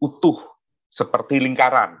dengan utuh, seperti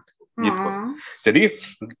lingkaran. Gitu. Jadi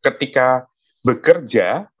ketika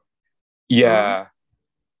bekerja, ya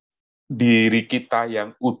diri kita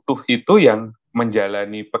yang utuh itu yang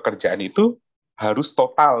menjalani pekerjaan itu harus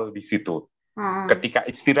total di situ. Ketika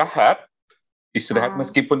istirahat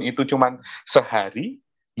meskipun itu cuma sehari,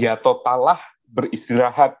 ya totallah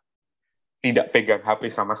beristirahat. Tidak pegang HP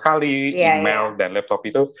sama sekali, email dan laptop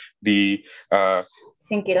itu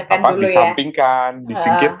disampingkan,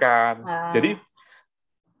 disingkirkan. Jadi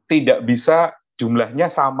tidak bisa jumlahnya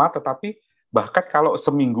sama, tetapi bahkan kalau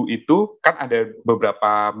seminggu itu kan ada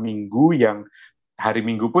beberapa minggu yang hari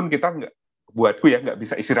Minggu pun kita buatku ya nggak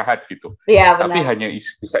bisa istirahat gitu. Iya, Tapi benar. hanya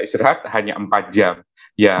bisa istirahat hanya 4 jam.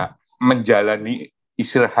 Ya menjalani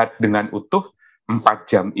istirahat dengan utuh 4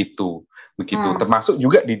 jam itu begitu. Termasuk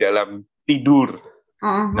juga di dalam tidur.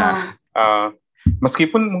 Nah,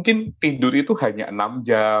 meskipun mungkin tidur itu hanya 6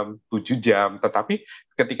 jam, 7 jam, tetapi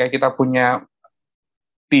ketika kita punya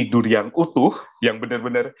tidur yang utuh, yang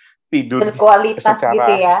benar-benar tidur Berkualitas gitu secara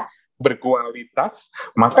ya. berkualitas,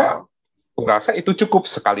 maka aku rasa itu cukup,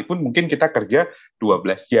 sekalipun mungkin kita kerja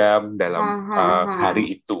 12 jam dalam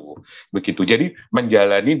hari itu. Begitu. Jadi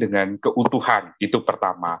menjalani dengan keutuhan, itu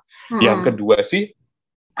pertama. Yang kedua sih,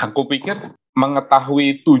 aku pikir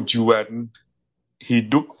mengetahui tujuan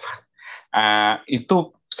hidup itu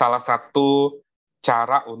salah satu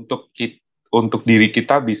cara untuk diri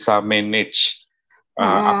kita bisa manage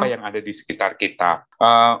apa yang ada di sekitar kita.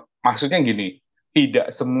 Maksudnya gini,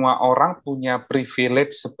 tidak semua orang punya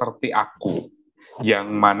privilege seperti aku, yang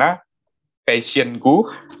mana passionku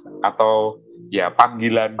atau ya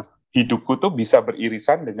panggilan hidupku tuh bisa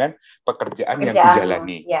beririsan dengan pekerjaan yang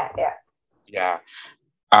kujalani. Ya, ya. Ya,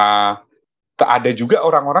 ada juga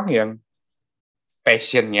orang-orang yang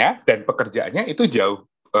passionnya dan pekerjaannya itu jauh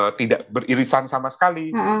tidak beririsan sama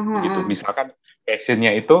sekali. Begitu. Misalkan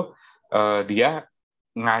passionnya itu dia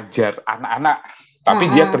ngajar anak-anak,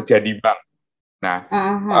 tapi dia kerja di bank. Nah,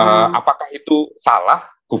 apakah itu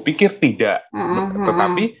salah? Kupikir tidak.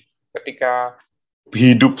 Tetapi ketika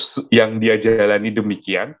hidup yang dia jalani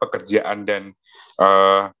demikian, pekerjaan dan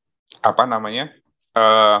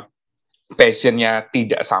passionnya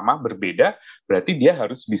tidak sama, berbeda, berarti dia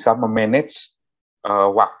harus bisa memanage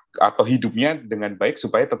waktu atau hidupnya dengan baik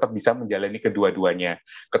supaya tetap bisa menjalani kedua-duanya.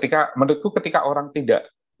 Menurutku ketika orang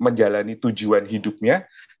tidak menjalani tujuan hidupnya,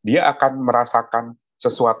 dia akan merasakan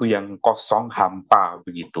sesuatu yang kosong, hampa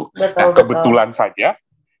begitu. Nah, kebetulan saja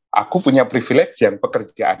aku punya privilege yang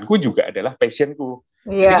pekerjaanku juga adalah passionku.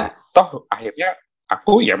 Jadi toh akhirnya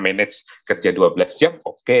aku ya manage kerja 12 jam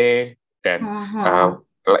oke, dan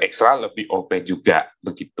ekstra lebih oke juga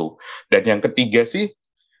begitu. Dan yang ketiga sih,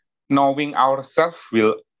 knowing ourselves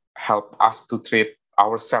will help us to treat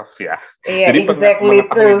ourselves ya. Iya, Jadi exactly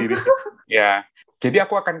mengetahui diri ya. Jadi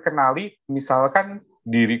aku akan kenali, misalkan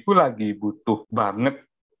diriku lagi butuh banget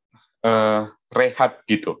rehat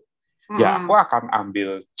gitu. Ya aku akan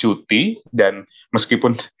ambil cuti, dan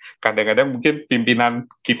meskipun kadang-kadang mungkin pimpinan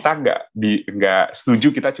kita nggak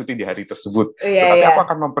setuju kita cuti di hari tersebut, tetapi aku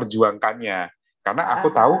akan memperjuangkannya karena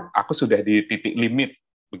aku tahu aku sudah di titik limit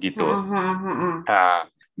begitu.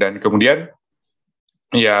 Dan kemudian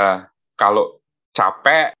ya kalau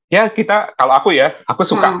capek ya kalau aku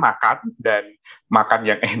suka makan, dan makan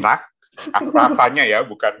yang enak rasanya ya,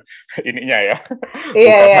 bukan ininya ya,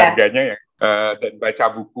 bukan harganya ya. Dan baca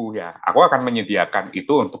buku ya, aku akan menyediakan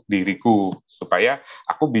itu untuk diriku supaya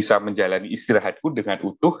aku bisa menjalani istirahatku dengan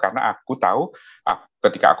utuh, karena aku tahu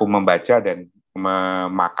ketika aku membaca dan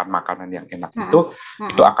memakan makanan yang enak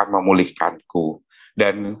itu akan memulihkanku.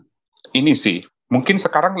 Dan ini sih mungkin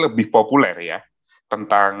sekarang lebih populer ya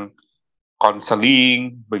tentang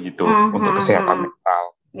konseling begitu untuk kesehatan mental.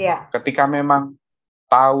 Ketika memang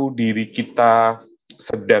tahu diri kita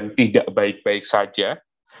sedang tidak baik-baik saja.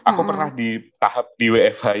 Aku pernah di tahap di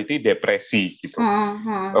WFH itu depresi gitu.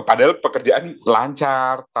 Padahal pekerjaan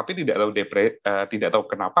lancar, tapi tidak tahu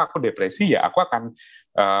kenapa aku depresi. Ya aku akan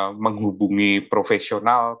menghubungi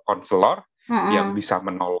profesional konselor yang bisa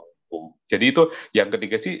menolongku. Jadi itu yang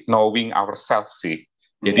ketiga sih, knowing ourselves sih.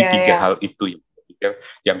 Jadi tiga hal itu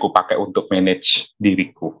yang kupakai untuk manage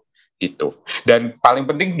diriku gitu. Dan paling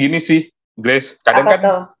penting gini sih, Grace, kadang kan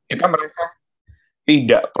kita merasa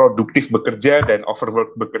tidak produktif bekerja dan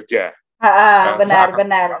overwork bekerja.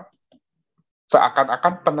 Benar-benar.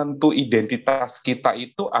 Seakan-akan penentu identitas kita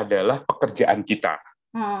itu adalah pekerjaan kita.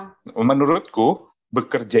 Menurutku,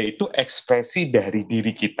 bekerja itu ekspresi dari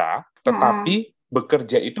diri kita, tetapi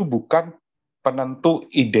bekerja itu bukan penentu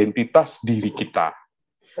identitas diri kita.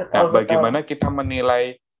 Nah, bagaimana kita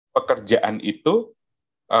menilai pekerjaan itu,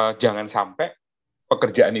 jangan sampai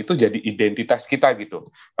pekerjaan itu jadi identitas kita gitu.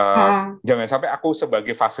 Jangan sampai aku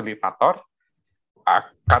sebagai fasilitator,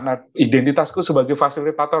 karena identitasku sebagai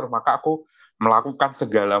fasilitator, maka aku melakukan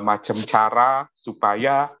segala macam cara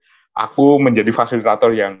supaya aku menjadi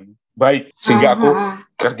fasilitator yang baik, sehingga aku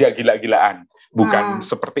kerja gila-gilaan. Bukan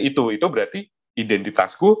seperti itu. Itu berarti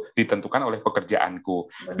identitasku ditentukan oleh pekerjaanku.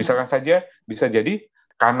 Misalkan saja, bisa jadi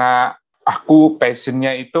karena aku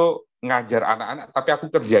passionnya itu ngajar anak-anak, tapi aku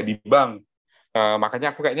kerja di bank.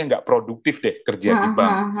 Makanya aku kayaknya nggak produktif deh kerja di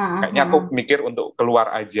bank. Kayaknya aku mikir untuk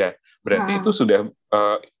keluar aja. Berarti itu sudah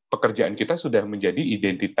pekerjaan kita sudah menjadi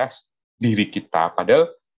identitas diri kita,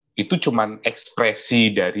 padahal itu cuman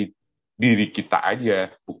ekspresi dari diri kita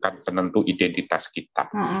aja, bukan penentu identitas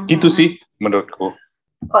kita. Gitu sih menurutku.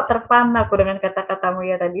 Kok terpana aku dengan kata-katamu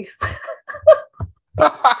ya tadi.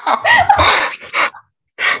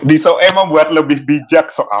 Di SOE membuat lebih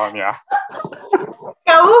bijak soalnya.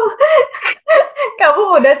 Kamu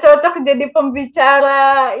udah cocok jadi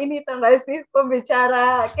pembicara ini, tau gak sih?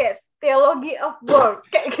 Pembicara kayak theology of work,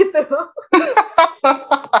 kayak gitu.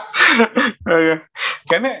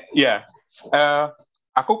 Karena ya,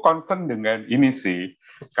 aku concern dengan ini sih.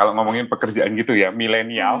 Kalau ngomongin pekerjaan gitu ya,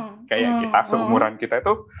 milenial, kayak kita, seumuran kita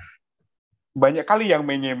itu banyak kali yang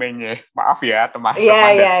menye-menye. Maaf ya,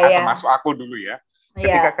 teman-teman, termasuk aku dulu ya.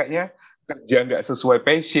 Ketika kayaknya kerja nggak sesuai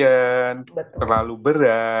passion, terlalu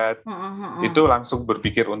berat, itu langsung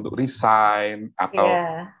berpikir untuk resign, atau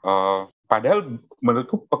padahal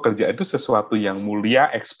menurutku pekerjaan itu sesuatu yang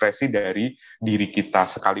mulia, ekspresi dari diri kita,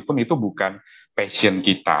 sekalipun itu bukan passion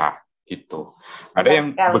kita. Gitu. Ada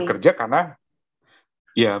yang bekerja karena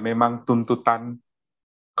ya memang tuntutan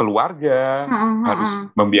keluarga, harus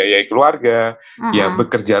membiayai keluarga, ya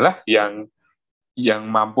bekerjalah yang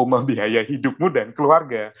mampu membiayai hidupmu dan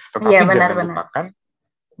keluarga. Tetapi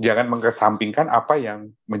jangan mengesampingkan apa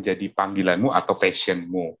yang menjadi panggilanmu atau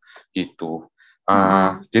passionmu gitu.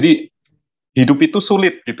 Jadi hidup itu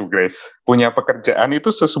sulit gitu, Grace. Punya pekerjaan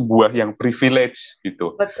itu sebuah yang privilege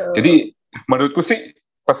gitu. Betul. Jadi menurutku sih,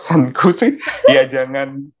 pesanku sih, ya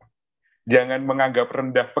jangan menganggap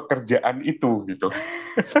rendah pekerjaan itu gitu.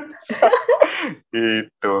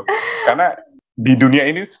 Gitu. Karena di dunia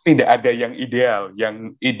ini tidak ada yang ideal.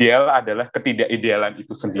 Yang ideal adalah ketidakidealan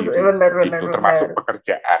itu sendiri. Gitu, termasuk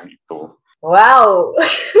pekerjaan itu. Wow.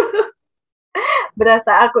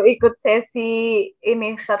 Berasa aku ikut sesi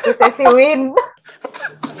ini, satu sesi win.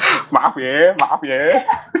 Maaf ya.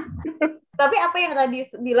 Tapi apa yang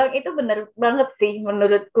Radius bilang itu benar banget sih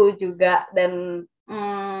menurutku juga. Dan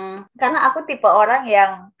karena aku tipe orang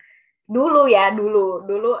yang dulu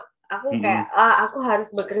aku kayak aku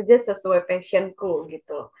harus bekerja sesuai passionku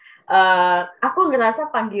gitu. Aku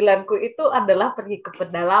ngerasa panggilanku itu adalah pergi ke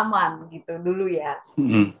pedalaman gitu dulu ya.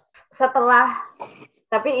 Setelah,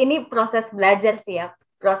 tapi ini proses belajar sih ya,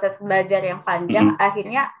 proses belajar yang panjang.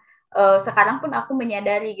 Akhirnya sekarang pun aku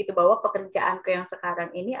menyadari gitu bahwa pekerjaanku yang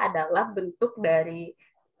sekarang ini adalah bentuk dari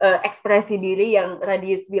ekspresi diri yang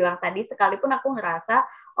Radius bilang tadi. Sekalipun aku ngerasa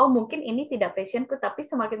mungkin ini tidak passionku, tapi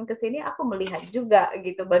semakin kesini aku melihat juga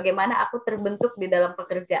gitu bagaimana aku terbentuk di dalam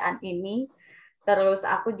pekerjaan ini. Terus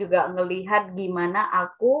aku juga ngelihat gimana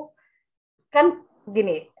aku, kan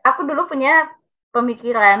gini, aku dulu punya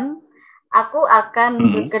pemikiran aku akan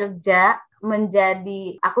bekerja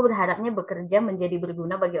menjadi, aku berharapnya bekerja menjadi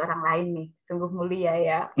berguna bagi orang lain nih, sungguh mulia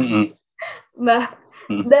ya. Nah,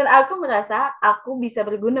 dan aku merasa aku bisa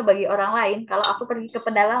berguna bagi orang lain kalau aku pergi ke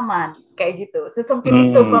pedalaman, kayak gitu. Sesempit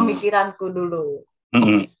itu pemikiranku dulu.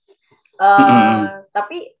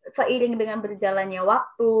 Tapi seiring dengan berjalannya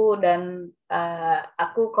waktu dan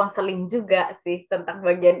aku konseling juga sih tentang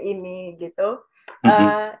bagian ini gitu,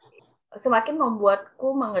 semakin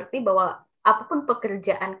membuatku mengerti bahwa apapun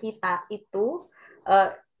pekerjaan kita itu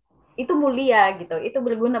mulia gitu, itu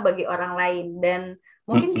berguna bagi orang lain. Dan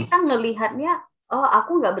mungkin kita ngelihatnya,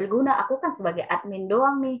 aku nggak berguna, aku kan sebagai admin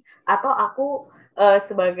doang nih, atau aku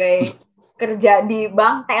sebagai kerja di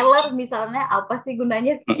bank teller misalnya, apa sih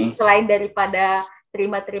gunanya selain daripada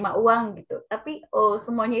terima uang gitu. Tapi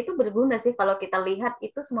semuanya itu berguna sih kalau kita lihat,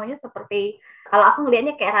 itu semuanya seperti, kalau aku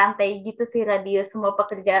ngelihatnya kayak rantai gitu sih, Radius. Semua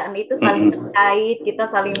pekerjaan itu saling terkait, kita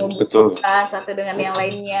saling membutuhkan satu dengan yang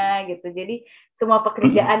lainnya gitu. Jadi semua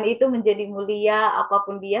pekerjaan itu menjadi mulia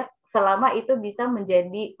apapun dia, selama itu bisa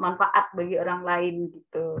menjadi manfaat bagi orang lain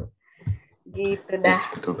gitu. Gitu dah.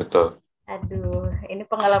 Betul. Aduh, ini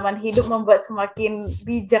pengalaman hidup membuat semakin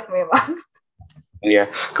bijak memang.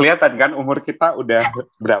 Iya, kelihatan kan umur kita udah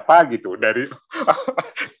berapa gitu dari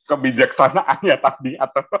kebijaksanaannya tadi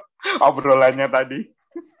atau obrolannya tadi.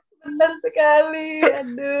 Benar sekali,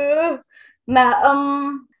 aduh. Nah,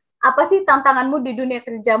 apa sih tantanganmu di dunia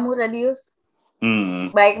kerjamu, Radius?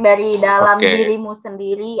 Baik dari dalam dirimu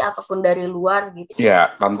sendiri ataupun dari luar gitu.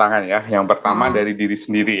 Ya, tantangan ya. Yang pertama dari diri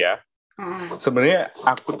sendiri ya. Sebenarnya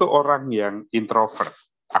aku tuh orang yang introvert.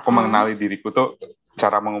 Aku mengenali diriku tuh,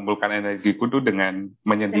 cara mengumpulkan energiku tuh dengan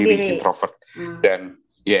menyendiri, introvert. Dan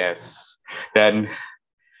dan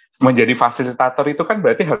menjadi fasilitator itu kan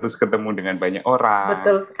berarti harus ketemu dengan banyak orang.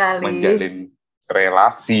 Betul sekali. Menjalin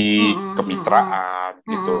relasi, kemitraan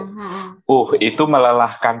gitu. Itu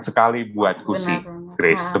melelahkan sekali buatku sih,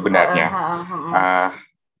 Grace, sebenarnya.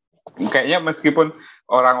 Kayaknya meskipun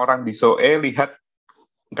orang-orang di SOE lihat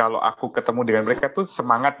kalau aku ketemu dengan mereka tuh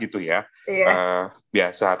semangat gitu ya,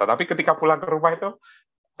 biasa. Tetapi ketika pulang ke rumah itu,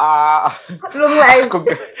 lunglai. aku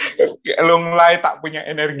lunglai, tak punya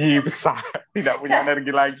energi besar, tidak punya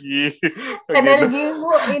energi lagi.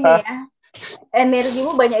 Energimu ini ya,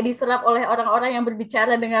 energimu banyak diserap oleh orang-orang yang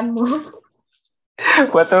berbicara denganmu.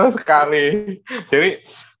 Betul sekali. Jadi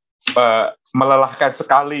melelahkan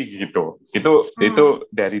sekali gitu. Itu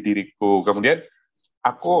dari diriku. Kemudian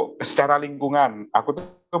aku secara lingkungan, aku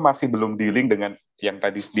tuh masih belum dealing dengan yang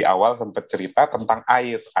tadi di awal sempat cerita tentang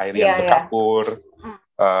air yang berkapur.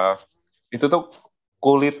 Itu tuh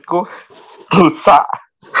kulitku rusak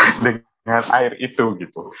dengan air itu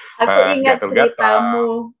gitu. Aku ingat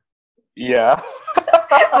ceritamu. Iya.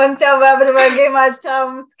 Mencoba berbagai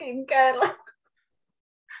macam skincare.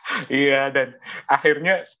 Iya, dan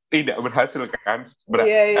akhirnya tidak berhasil kan.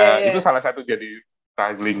 Itu salah satu jadi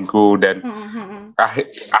strugglingku. Dan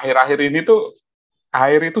akhir-akhir ini tuh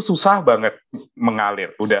air itu susah banget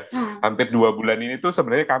mengalir. Udah hampir 2 bulan ini tuh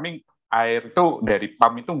sebenarnya kami air tuh dari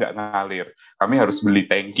pam itu nggak ngalir. Kami harus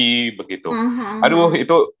beli tangki begitu. Aduh,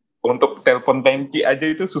 itu untuk telepon tangki aja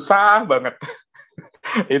itu susah banget.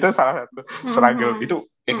 Itu salah satu struggle.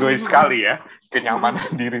 Itu egois sekali ya,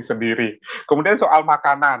 kenyamanan diri sendiri. Kemudian soal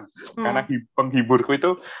makanan, karena penghiburku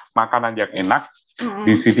itu makanan yang enak.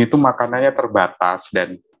 Di sini tuh makanannya terbatas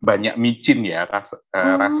dan banyak micin ya,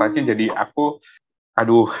 rasanya. Jadi aku,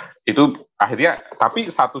 itu akhirnya, tapi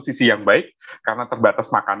satu sisi yang baik, karena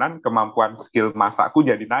terbatas makanan, kemampuan skill masakku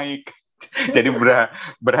jadi naik. Jadi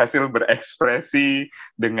berhasil berekspresi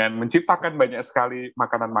dengan menciptakan banyak sekali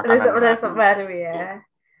makanan-makanan baru ya.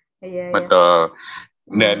 Iya. Betul.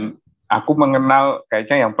 Dan aku mengenal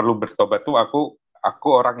kayaknya yang perlu bertobat tuh aku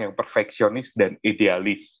orang yang perfeksionis dan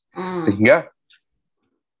idealis. Sehingga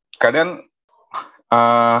kadang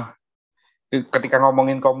ketika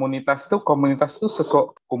ngomongin komunitas tuh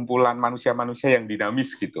kumpulan manusia-manusia yang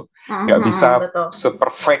dinamis gitu. Nggak bisa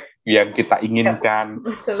seperfect yang kita inginkan,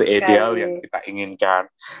 seideal yang kita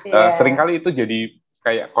inginkan. Seringkali itu jadi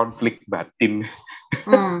kayak konflik batin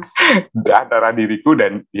antara diriku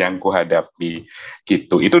dan yang kuhadapi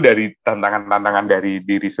gitu. Itu dari tantangan-tantangan dari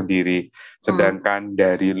diri sendiri. Sedangkan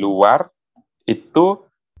dari luar itu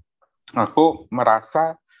aku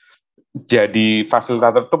merasa jadi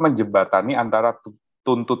fasilitator itu menjembatani antara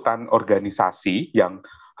tuntutan organisasi yang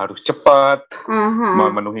harus cepat,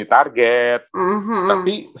 memenuhi target,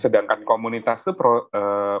 tapi sedangkan komunitas itu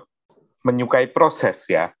menyukai proses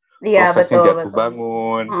ya. Prosesnya jatuh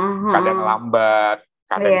bangun, kadang lambat,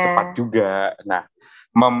 kadang cepat juga. Nah,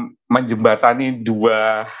 menjembatani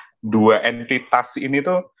dua entitas ini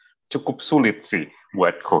tuh cukup sulit sih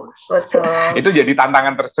buatku. Itu jadi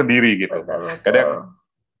tantangan tersendiri gitu. Kadang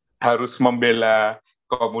harus membela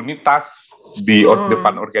komunitas di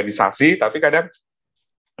depan organisasi, tapi kadang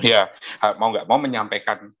ya mau nggak mau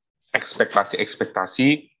menyampaikan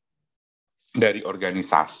ekspektasi dari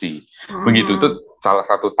organisasi. Begitu, itu salah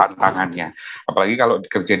satu tantangannya. Apalagi kalau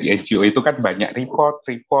kerja di NGO itu kan banyak report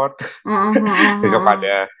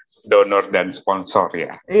kepada donor dan sponsor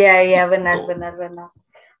ya. Iya, benar.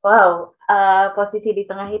 Wow, posisi di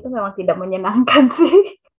tengah itu memang tidak menyenangkan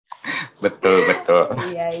sih. Betul.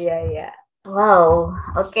 Iya. Wow,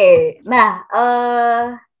 oke. Nah,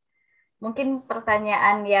 mungkin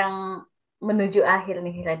pertanyaan yang menuju akhir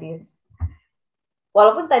nih, Radius.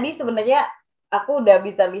 Walaupun tadi sebenarnya aku udah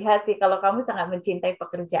bisa lihat sih kalau kamu sangat mencintai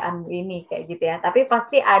pekerjaan ini kayak gitu ya. Tapi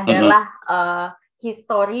pasti adalah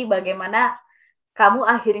history bagaimana kamu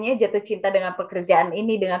akhirnya jatuh cinta dengan pekerjaan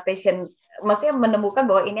ini, dengan passion. Maksudnya menemukan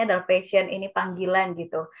bahwa ini adalah passion, ini panggilan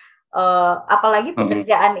gitu. Apalagi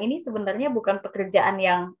pekerjaan ini sebenarnya bukan pekerjaan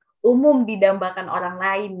yang umum didambakan orang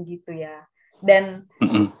lain gitu ya. Dan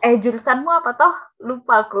jurusanmu apa toh?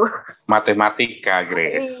 Lupa aku. Matematika,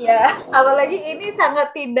 Grace. Iya, apalagi ini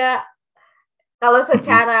sangat tidak, kalau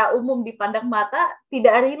secara umum dipandang mata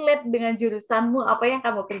tidak relate dengan jurusanmu, apa yang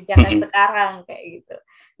kamu kerjakan sekarang kayak gitu.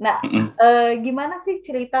 Nah, gimana sih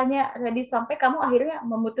ceritanya tadi sampai kamu akhirnya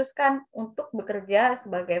memutuskan untuk bekerja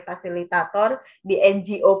sebagai fasilitator di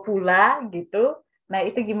NGO pula gitu? Nah,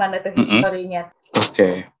 itu gimana tuh historinya?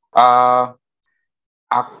 Oke.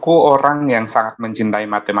 Aku orang yang sangat mencintai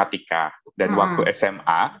matematika dan waktu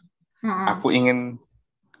SMA, aku ingin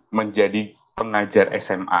menjadi pengajar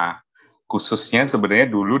SMA, khususnya sebenarnya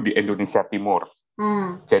dulu di Indonesia Timur.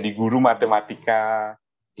 Jadi guru matematika,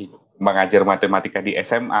 mengajar matematika di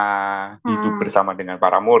SMA, hidup bersama dengan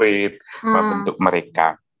para murid, membentuk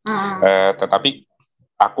mereka. Tetapi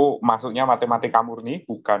aku masuknya matematika murni,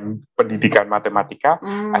 bukan pendidikan matematika.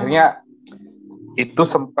 Akhirnya itu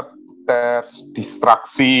sempat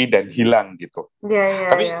terdistraksi dan hilang gitu.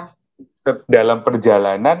 Tapi dalam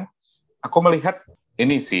perjalanan aku melihat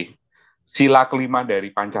ini sih sila kelima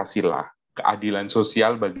dari Pancasila, keadilan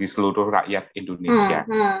sosial bagi seluruh rakyat Indonesia.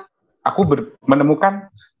 Aku menemukan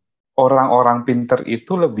orang-orang pinter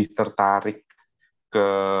itu lebih tertarik ke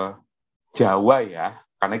Jawa ya,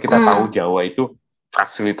 karena kita tahu Jawa itu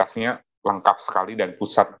fasilitasnya lengkap sekali dan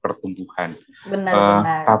pusat pertumbuhan.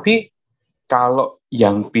 Benar-benar. Tapi kalau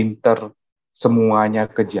yang pinter semuanya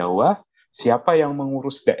ke Jawa, siapa yang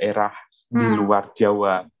mengurus daerah di luar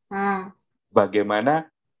Jawa? Bagaimana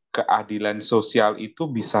keadilan sosial itu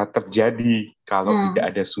bisa terjadi kalau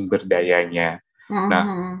tidak ada sumber dayanya? Nah,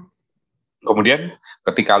 kemudian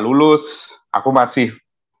ketika lulus, aku masih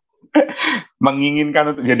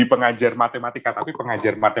menginginkan untuk jadi pengajar matematika, tapi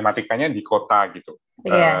pengajar matematikanya di kota gitu.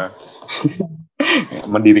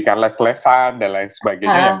 Mendirikan les-lesan dan lain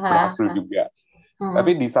sebagainya yang berhasil juga.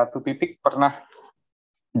 Tapi di satu titik pernah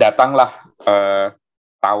datanglah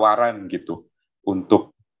tawaran gitu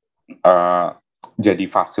untuk jadi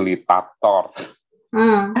fasilitator.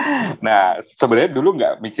 Nah, sebenarnya dulu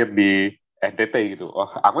nggak mikir di NTT gitu. Oh,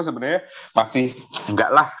 aku sebenarnya masih enggak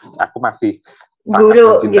lah. Aku masih sangat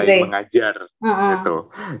mencintai gitu, mengajar gitu.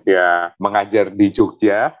 Ya, mengajar di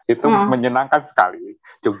Jogja itu menyenangkan sekali.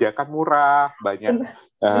 Jogja kan murah, banyak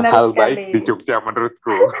hal sekali. Baik di Jogja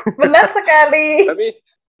menurutku. Benar sekali.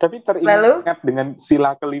 Tapi teringat dengan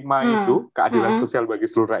sila kelima itu, keadilan sosial bagi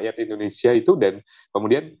seluruh rakyat Indonesia itu, dan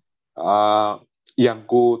kemudian yang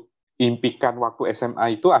ku impikan waktu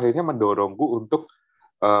SMA itu akhirnya mendorongku untuk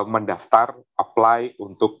mendaftar, apply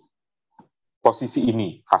untuk posisi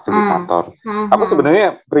ini, fasilitator. Aku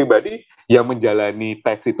sebenarnya pribadi yang menjalani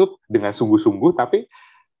tes itu dengan sungguh-sungguh, tapi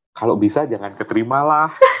kalau bisa jangan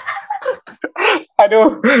keterimalah.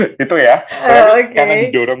 Aduh, itu ya. Karena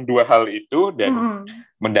didorong dua hal itu dan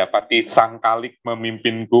mendapati sang kalik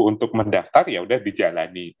memimpinku untuk mendaftar, ya udah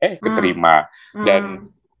dijalani. Keterima.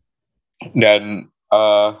 Dan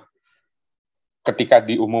ketika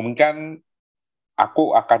diumumkan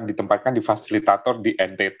aku akan ditempatkan di fasilitator di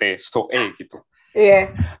NTT SOE gitu.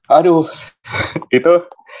 Iya. Aduh, itu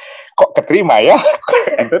kok keterima ya?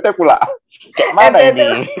 NTT pula. Kayak mana NTT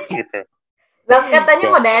ini? Gitu. Lah katanya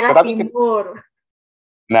mau daerah timur.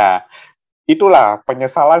 Nah, itulah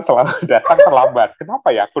penyesalan selalu datang terlambat.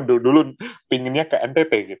 Kenapa ya? Aku dulu pinginnya ke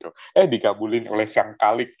NTT gitu. Dikabulin oleh sang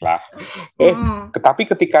kalik lah.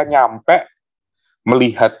 Tetapi ketika nyampe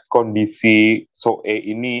melihat kondisi SOE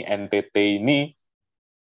ini, NTT ini,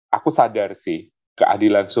 aku sadar sih,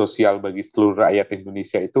 keadilan sosial bagi seluruh rakyat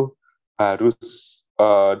Indonesia itu harus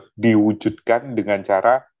diwujudkan dengan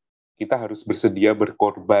cara kita harus bersedia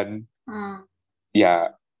berkorban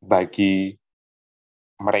ya bagi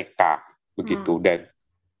mereka begitu. Dan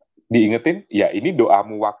diingetin ya ini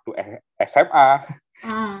doamu waktu SMA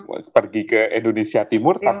pergi ke Indonesia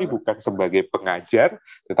Timur tapi bukan sebagai pengajar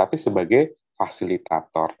tetapi sebagai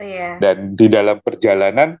fasilitator. Dan di dalam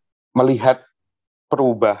perjalanan melihat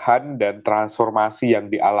perubahan dan transformasi yang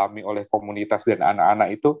dialami oleh komunitas dan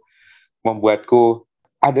anak-anak itu membuatku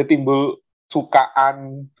ada timbul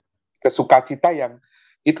kesukacita yang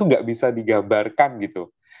itu nggak bisa digambarkan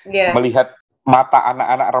gitu. Melihat mata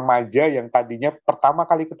anak-anak remaja yang tadinya pertama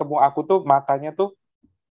kali ketemu aku tuh matanya tuh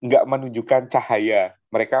nggak menunjukkan cahaya.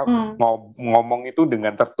 Mereka ngomong itu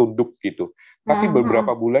dengan tertunduk gitu. Tapi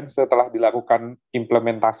beberapa bulan setelah dilakukan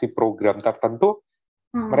implementasi program tertentu,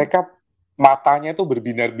 mereka matanya tuh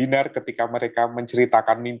berbinar-binar ketika mereka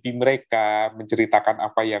menceritakan mimpi mereka, menceritakan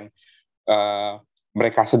apa yang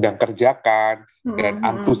mereka sedang kerjakan, dan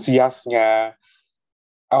antusiasnya.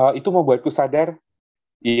 Itu membuatku sadar,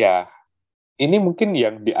 iya, ini mungkin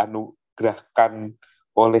yang dianugerahkan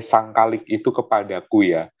oleh sang kalik itu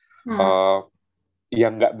kepadaku ya,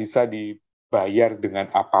 yang nggak bisa dibayar dengan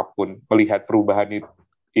apapun, melihat perubahan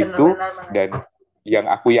itu, dan yang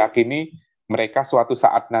aku yakini, mereka suatu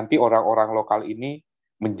saat nanti orang-orang lokal ini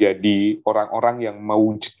menjadi orang-orang yang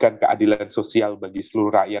mewujudkan keadilan sosial bagi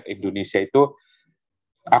seluruh rakyat Indonesia itu,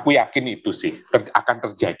 aku yakin itu sih akan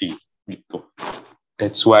terjadi gitu.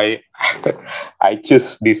 That's why I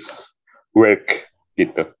choose this work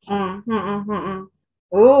gitu.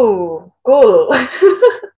 Cool.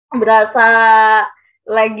 Berasa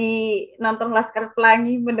lagi nonton Laskar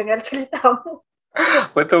Pelangi mendengar ceritamu.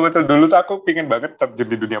 Betul. Dulu tuh aku pingin banget terjun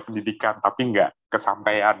di dunia pendidikan, tapi nggak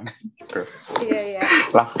kesampaian. Gitu. Iya.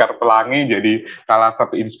 Laskar Pelangi jadi salah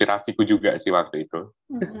satu inspirasiku juga sih waktu itu.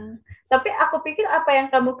 Tapi aku pikir apa yang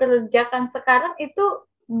kamu kerjakan sekarang itu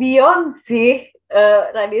beyond sih,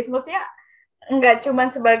 Radius. Maksudnya nggak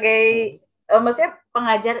cuma sebagai, maksudnya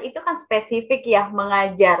pengajar itu kan spesifik ya,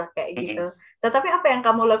 mengajar kayak gitu. Tetapi apa yang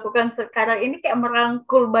kamu lakukan sekarang ini kayak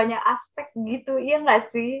merangkul banyak aspek gitu, iya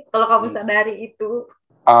nggak sih? Kalau kamu sadari itu.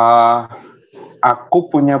 Aku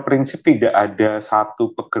punya prinsip tidak ada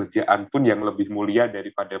satu pekerjaan pun yang lebih mulia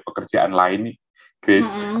daripada pekerjaan lain, Chris.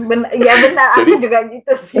 Ya benar, Jadi, aku juga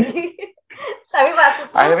gitu sih. Tapi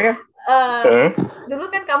maksudku, akhirnya, dulu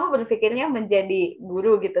kan kamu berpikirnya menjadi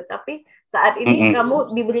guru gitu, tapi saat ini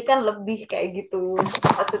kamu diberikan lebih kayak gitu.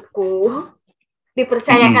 Maksudku,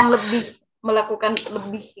 dipercayakan lebih, melakukan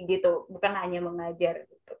lebih gitu, bukan hanya mengajar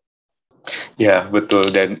gitu. Ya,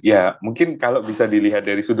 betul. Dan ya, mungkin kalau bisa dilihat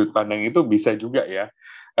dari sudut pandang itu bisa juga ya.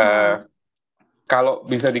 Kalau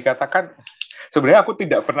bisa dikatakan, sebenarnya aku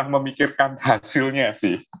tidak pernah memikirkan hasilnya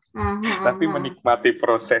sih, tapi menikmati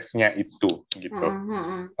prosesnya itu, gitu.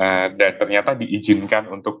 Dan ternyata diizinkan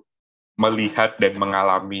untuk melihat dan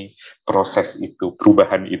mengalami proses itu,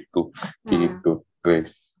 perubahan itu, gitu,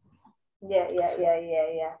 Grace. Ya.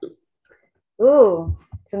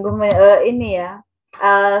 Sungguh ini ya,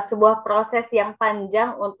 sebuah proses yang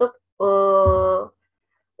panjang untuk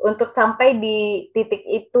sampai di titik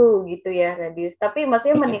itu gitu ya, Radius. Tapi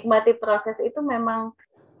maksudnya menikmati proses itu memang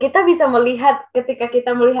kita bisa melihat ketika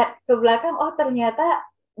kita melihat ke belakang, oh ternyata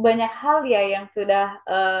banyak hal ya yang sudah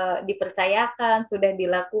dipercayakan, sudah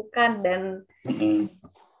dilakukan, dan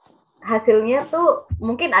hasilnya tuh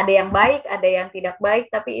mungkin ada yang baik, ada yang tidak baik,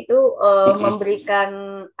 tapi itu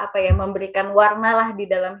memberikan warna lah di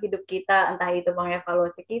dalam hidup kita, entah itu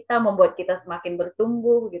mengevaluasi kita, membuat kita semakin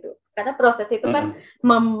bertumbuh gitu. Karena proses itu kan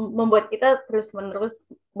membuat kita terus-menerus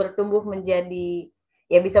bertumbuh menjadi,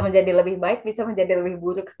 ya bisa menjadi lebih baik, bisa menjadi lebih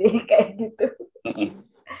buruk sih kayak gitu.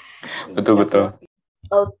 Betul.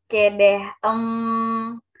 Oke deh.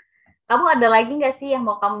 Kamu ada lagi nggak sih yang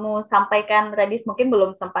mau kamu sampaikan, Radis? Mungkin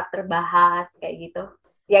belum sempat terbahas kayak gitu.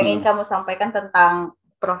 Yang ingin kamu sampaikan tentang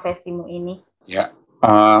profesimu ini? Ya,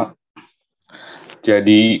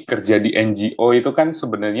 jadi kerja di NGO itu kan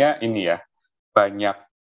sebenarnya ini ya, banyak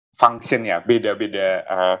function ya, beda-beda.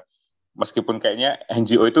 Meskipun kayaknya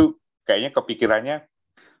NGO itu kayaknya kepikirannya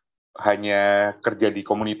hanya kerja di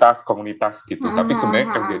komunitas gitu. Tapi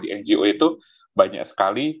sebenarnya kerja di NGO itu banyak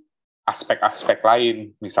sekali aspek-aspek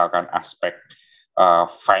lain, misalkan aspek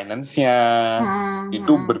finance-nya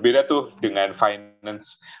itu berbeda tuh dengan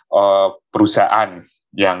finance perusahaan.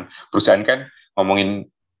 Yang perusahaan kan ngomongin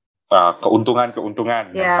keuntungan,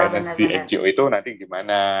 ya, finance di NGO itu nanti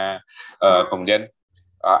gimana. Kemudian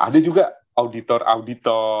ada juga auditor,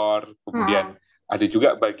 kemudian ada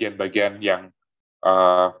juga bagian-bagian yang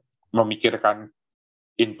memikirkan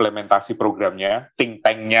implementasi programnya, think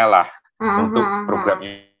tank-nya lah, untuk program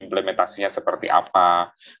implementasinya seperti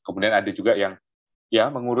apa. Kemudian ada juga yang ya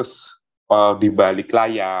mengurus di balik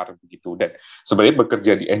layar begitu. Dan sebenarnya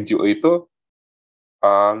bekerja di NGO itu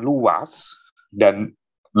luas dan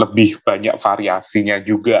lebih banyak variasinya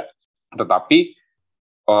juga. Tetapi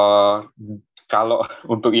kalau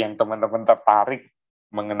untuk yang teman-teman tertarik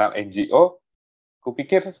mengenal NGO,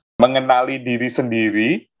 kupikir mengenali diri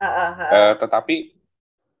sendiri, tetapi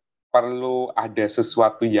perlu ada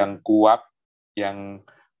sesuatu yang kuat yang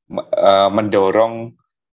mendorong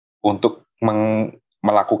untuk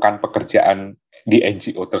melakukan pekerjaan di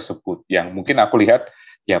NGO tersebut. Yang mungkin aku lihat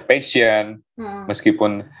ya passion,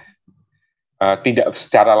 meskipun tidak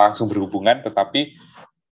secara langsung berhubungan, tetapi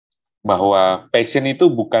bahwa passion itu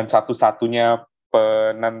bukan satu-satunya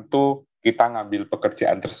penentu kita ngambil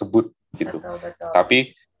pekerjaan tersebut gitu. Betul.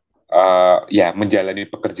 Tapi ya menjalani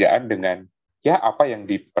pekerjaan dengan ya apa yang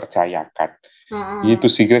dipercayakan.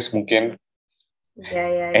 Itu sih guys, mungkin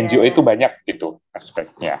NGO itu banyak gitu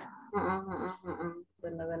aspeknya.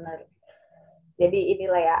 Benar-benar. Jadi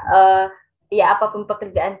inilah ya, ya apapun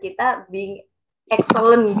pekerjaan kita, being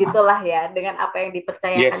excellent gitulah ya, dengan apa yang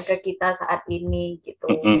dipercayakan ke kita saat ini gitu.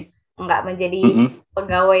 Enggak menjadi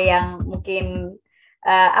pegawai yang mungkin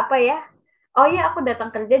oh ya aku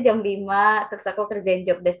datang kerja jam 5, terus aku kerjain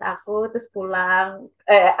job desk aku, terus pulang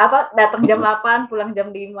datang jam 8, pulang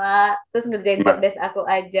jam 5, terus ngerjain job desk aku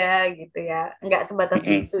aja gitu ya. Enggak sebatas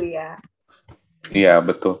itu ya. Iya,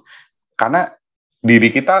 betul. Karena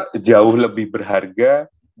diri kita jauh lebih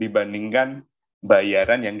berharga dibandingkan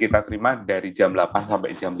bayaran yang kita terima dari jam 8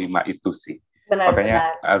 sampai jam 5 itu sih.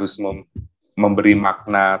 Makanya harus memberi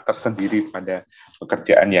makna tersendiri pada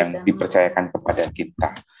pekerjaan yang dipercayakan kepada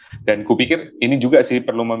kita. Dan kupikir ini juga sih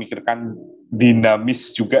perlu memikirkan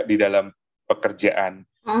dinamis juga di dalam pekerjaan.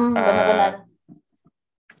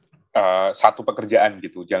 Satu pekerjaan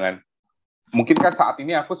gitu. Mungkin kan saat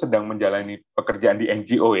ini aku sedang menjalani pekerjaan di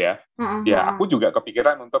NGO ya. Ya aku juga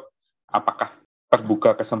kepikiran untuk apakah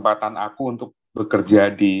terbuka kesempatan aku untuk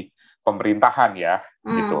bekerja di pemerintahan ya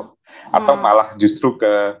gitu. Atau malah justru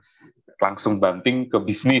ke langsung banting ke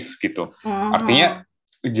bisnis gitu. Artinya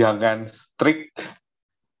jangan strict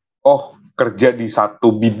kerja di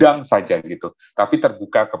satu bidang saja gitu, tapi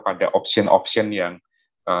terbuka kepada option-option yang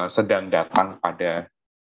sedang datang pada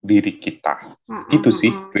diri kita. Gitu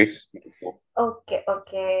sih, Chris. Oke.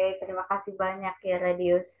 Terima kasih banyak ya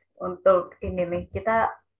Radius untuk ini nih.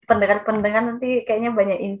 Kita pendengar-pendengar nanti kayaknya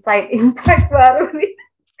banyak insight baru nih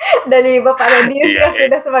dari Bapak Radius yang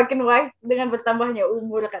sudah semakin wise dengan bertambahnya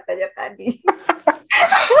umur katanya tadi.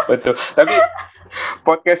 Betul. Tapi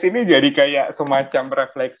podcast ini jadi kayak semacam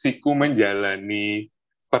refleksiku menjalani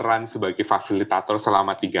peran sebagai fasilitator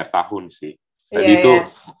selama 3 tahun sih. Tadi itu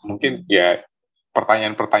mungkin ya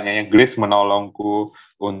pertanyaan-pertanyaannya Grace menolongku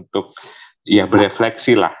untuk ya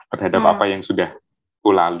berefleksi lah terhadap apa yang sudah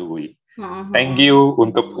kulalui. Thank you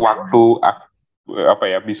untuk waktu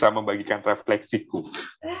bisa membagikan refleksiku.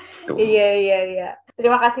 Iya.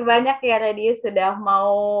 Terima kasih banyak ya Radius sudah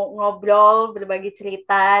mau ngobrol, berbagi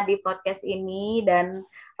cerita di podcast ini, dan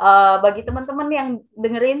bagi teman-teman yang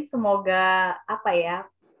dengerin semoga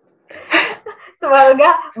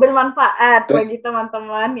semoga bermanfaat bagi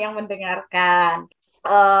teman-teman yang mendengarkan.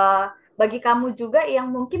 Bagi kamu juga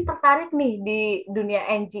yang mungkin tertarik nih di dunia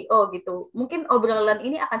NGO gitu, mungkin obrolan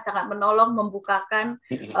ini akan sangat menolong membukakan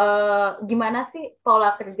gimana sih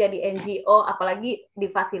pola kerja di NGO, apalagi di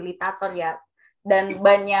fasilitator ya, dan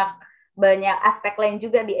banyak aspek lain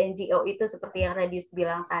juga di NGO itu seperti yang Radius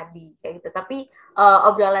bilang tadi kayak gitu. Tapi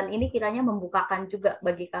obrolan ini kiranya membukakan juga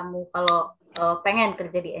bagi kamu kalau pengen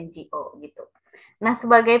kerja di NGO gitu. Nah,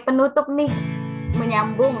 sebagai penutup nih,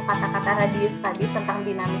 menyambung kata-kata Radius tadi tentang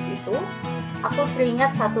dinamis itu, aku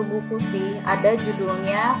teringat satu buku sih, ada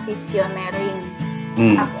judulnya Visioneering.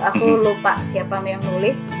 Aku lupa siapa yang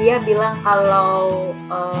nulis. Dia bilang kalau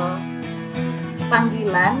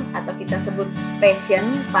panggilan atau kita sebut passion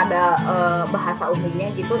pada bahasa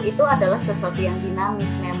umumnya gitu, itu adalah sesuatu yang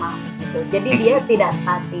dinamis memang gitu. Jadi dia tidak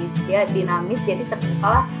statis, dia dinamis, jadi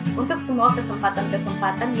terbukalah untuk semua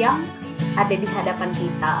kesempatan-kesempatan yang ada di hadapan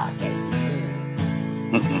kita kayak gitu.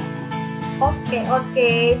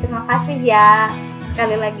 Oke, terima kasih ya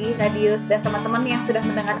sekali lagi Radius dan teman-teman yang sudah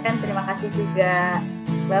mendengarkan, terima kasih juga.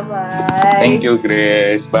 Bye-bye. Thank you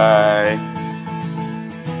Grace, bye.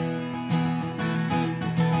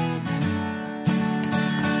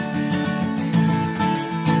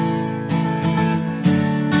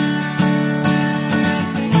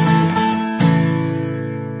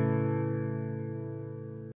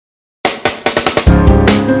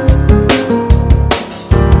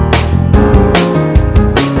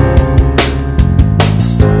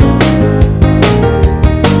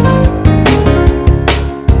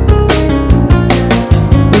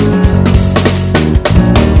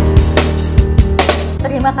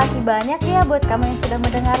 Banyak ya buat kamu yang sudah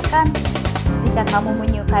mendengarkan. Jika kamu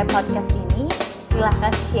menyukai podcast ini,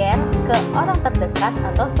 silahkan share ke orang terdekat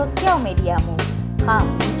atau sosial mediamu.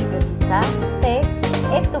 Kamu juga bisa tag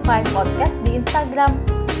 8to5 podcast di Instagram.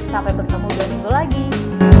 Sampai bertemu 2 minggu lagi.